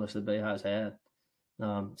state medalist that Bay High's had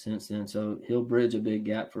since then. So he'll bridge a big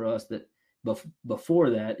gap for us. That before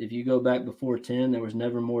that, if you go back before 10, there was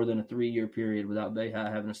never more than a 3-year period without Bay High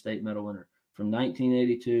having a state medal winner. From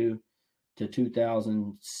 1982 to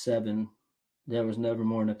 2007, there was never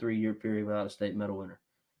more than a 3-year period without a state medal winner.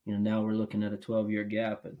 Now we're looking at a 12-year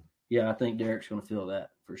gap, and yeah, I think Derek's going to feel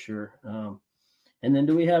that for sure. And then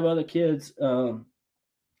do we have other kids? So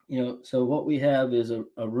what we have is a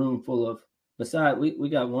room full of, we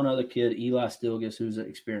got one other kid, Eli Stilgus, who's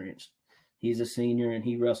experienced. He's a senior and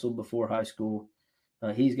he wrestled before high school.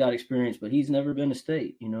 He's got experience, but he's never been to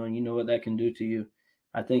state, and you know what that can do to you.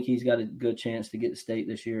 I think he's got a good chance to get to state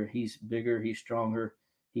this year. He's bigger, he's stronger.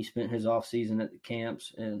 He spent his off season at the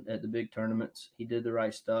camps and at the big tournaments. He did the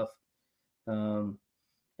right stuff. And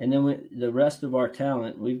then the rest of our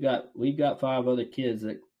talent, we've got 5 other kids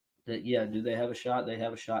that yeah, do they have a shot? They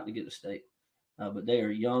have a shot to get to state, but they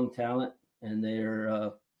are young talent and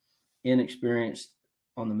they're inexperienced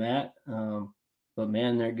on the mat. But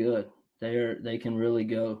man, they're good. They can really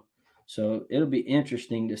go. So it'll be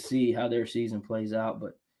interesting to see how their season plays out.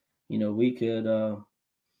 But we could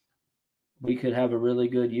have a really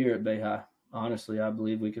good year at Bay High. Honestly, I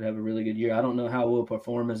believe we could have a really good year. I don't know how we'll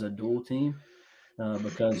perform as a dual team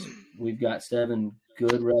because we've got 7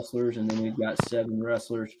 good wrestlers and then we've got 7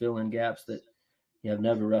 wrestlers filling gaps that you have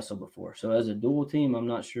never wrestled before. So as a dual team, I'm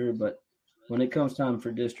not sure, but when it comes time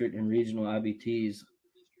for district and regional IBTs,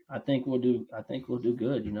 I think we'll do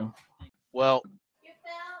good. Well,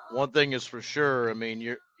 one thing is for sure. I mean,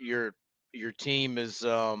 your team is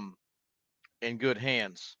in good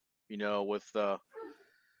hands. With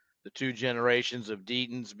two generations of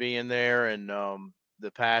Deatons being there, and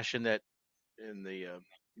the passion that and the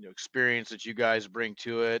experience that you guys bring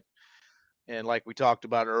to it. And like we talked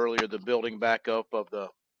about earlier, the building back up of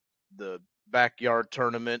the backyard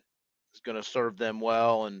tournament is going to serve them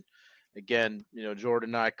well. And again, Jordan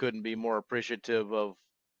and I couldn't be more appreciative of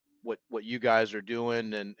what you guys are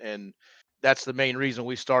doing, and that's the main reason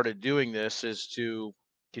we started doing this, is to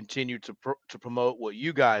continue to promote what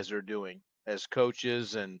you guys are doing as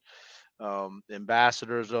coaches and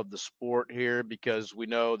ambassadors of the sport here, because we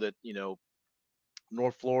know that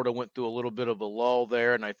North Florida went through a little bit of a lull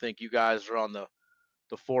there, and I think you guys are on the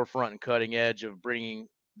forefront and cutting edge of bringing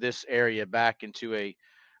this area back into a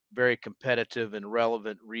very competitive and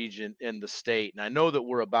relevant region in the state. And I know that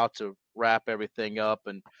we're about to wrap everything up,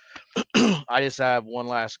 and I just have one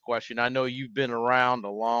last question. I know you've been around a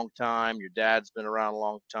long time. Your dad's been around a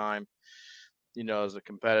long time, as a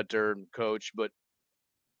competitor and coach. But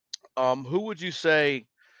who would you say,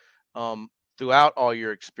 um, throughout all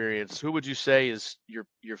your experience, who would you say is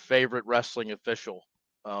your favorite wrestling official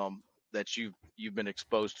that you've been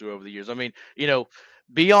exposed to over the years? I mean,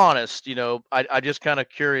 be honest. I just kind of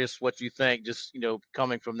curious what you think, just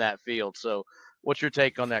coming from that field. So, what's your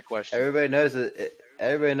take on that question? Everybody knows it.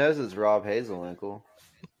 Everybody knows it's Rob Hazelwinkle.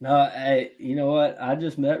 No, hey, you know what? I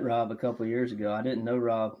just met Rob a couple of years ago. I didn't know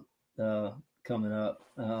Rob coming up.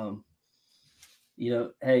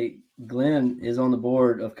 Hey, Glenn is on the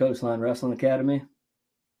board of Coastline Wrestling Academy,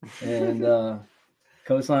 and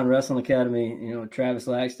Coastline Wrestling Academy, Travis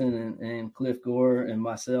Laxton and Cliff Gore and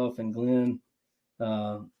myself and Glenn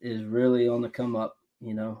is really on the come up,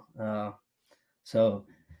 so,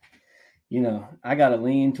 I got to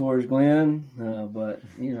lean towards Glenn, but,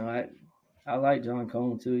 I like John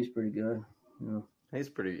Coleman too. He's pretty good. He's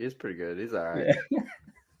pretty good. He's all right. Yeah.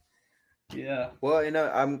 Yeah. Well,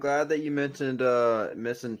 I'm glad that you mentioned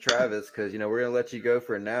missing Travis, because we're gonna let you go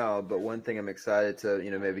for now. But one thing I'm excited to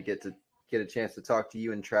maybe get a chance to talk to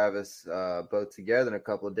you and Travis both together in a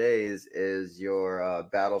couple of days is your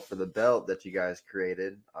battle for the belt that you guys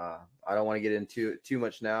created. I don't want to get into it too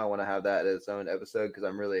much now. I want to have that as its own episode because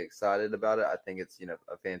I'm really excited about it. I think it's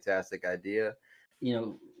a fantastic idea.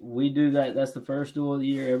 We do that. That's the first duel of the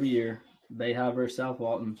year every year, Bay High versus South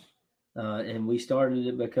Walton. And we started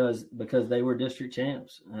it because they were district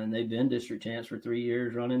champs, and they've been district champs for 3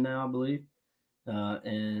 years running now, I believe.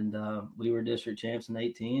 And we were district champs in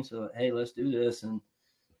 2018. So, hey, let's do this. And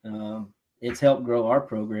it's helped grow our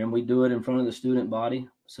program. We do it in front of the student body,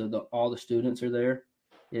 so all the students are there.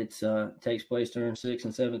 It takes place during 6th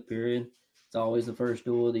and 7th period. It's always the first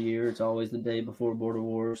duel of the year. It's always the day before Border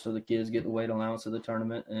Wars, so the kids get the weight allowance of the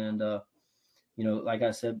tournament. And like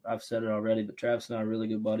I said, I've said it already, but Travis and I are really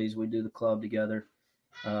good buddies. We do the club together.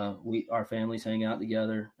 Our families hang out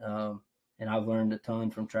together. And I've learned a ton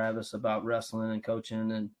from Travis about wrestling and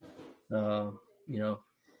coaching. And,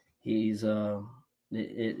 he's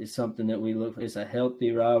it's something that we look for. It's a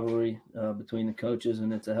healthy rivalry between the coaches,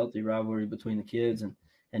 and it's a healthy rivalry between the kids.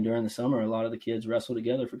 And during the summer, a lot of the kids wrestle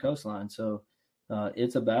together for Coastline. So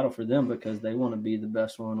it's a battle for them because they want to be the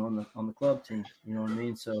best one on the club team. You know what I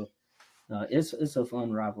mean? So it's a fun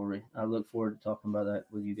rivalry. I look forward to talking about that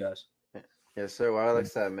with you guys. Yes, sir. Well, like I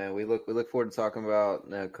said, man, we look forward to talking about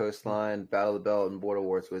Coastline, Battle of the Belt, and Border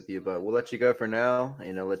Wars with you. But we'll let you go for now.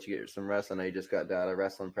 Let you get some rest. I know you just got out of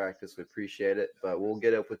wrestling practice. We appreciate it. But we'll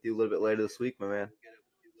get up with you a little bit later this week, my man.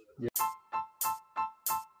 Yeah.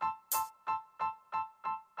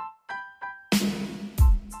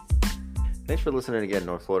 Thanks for listening again,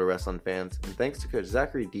 North Florida wrestling fans, and thanks to Coach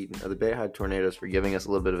Zachary Deaton of the Bay High Tornadoes for giving us a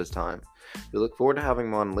little bit of his time. We look forward to having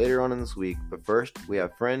him on later on in this week, but first, we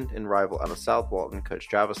have friend and rival out of South Walton, Coach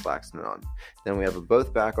Travis Laxton on. Then we have them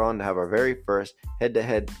both back on to have our very first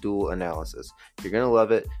head-to-head duel analysis. You're going to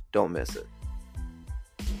love it. Don't miss it.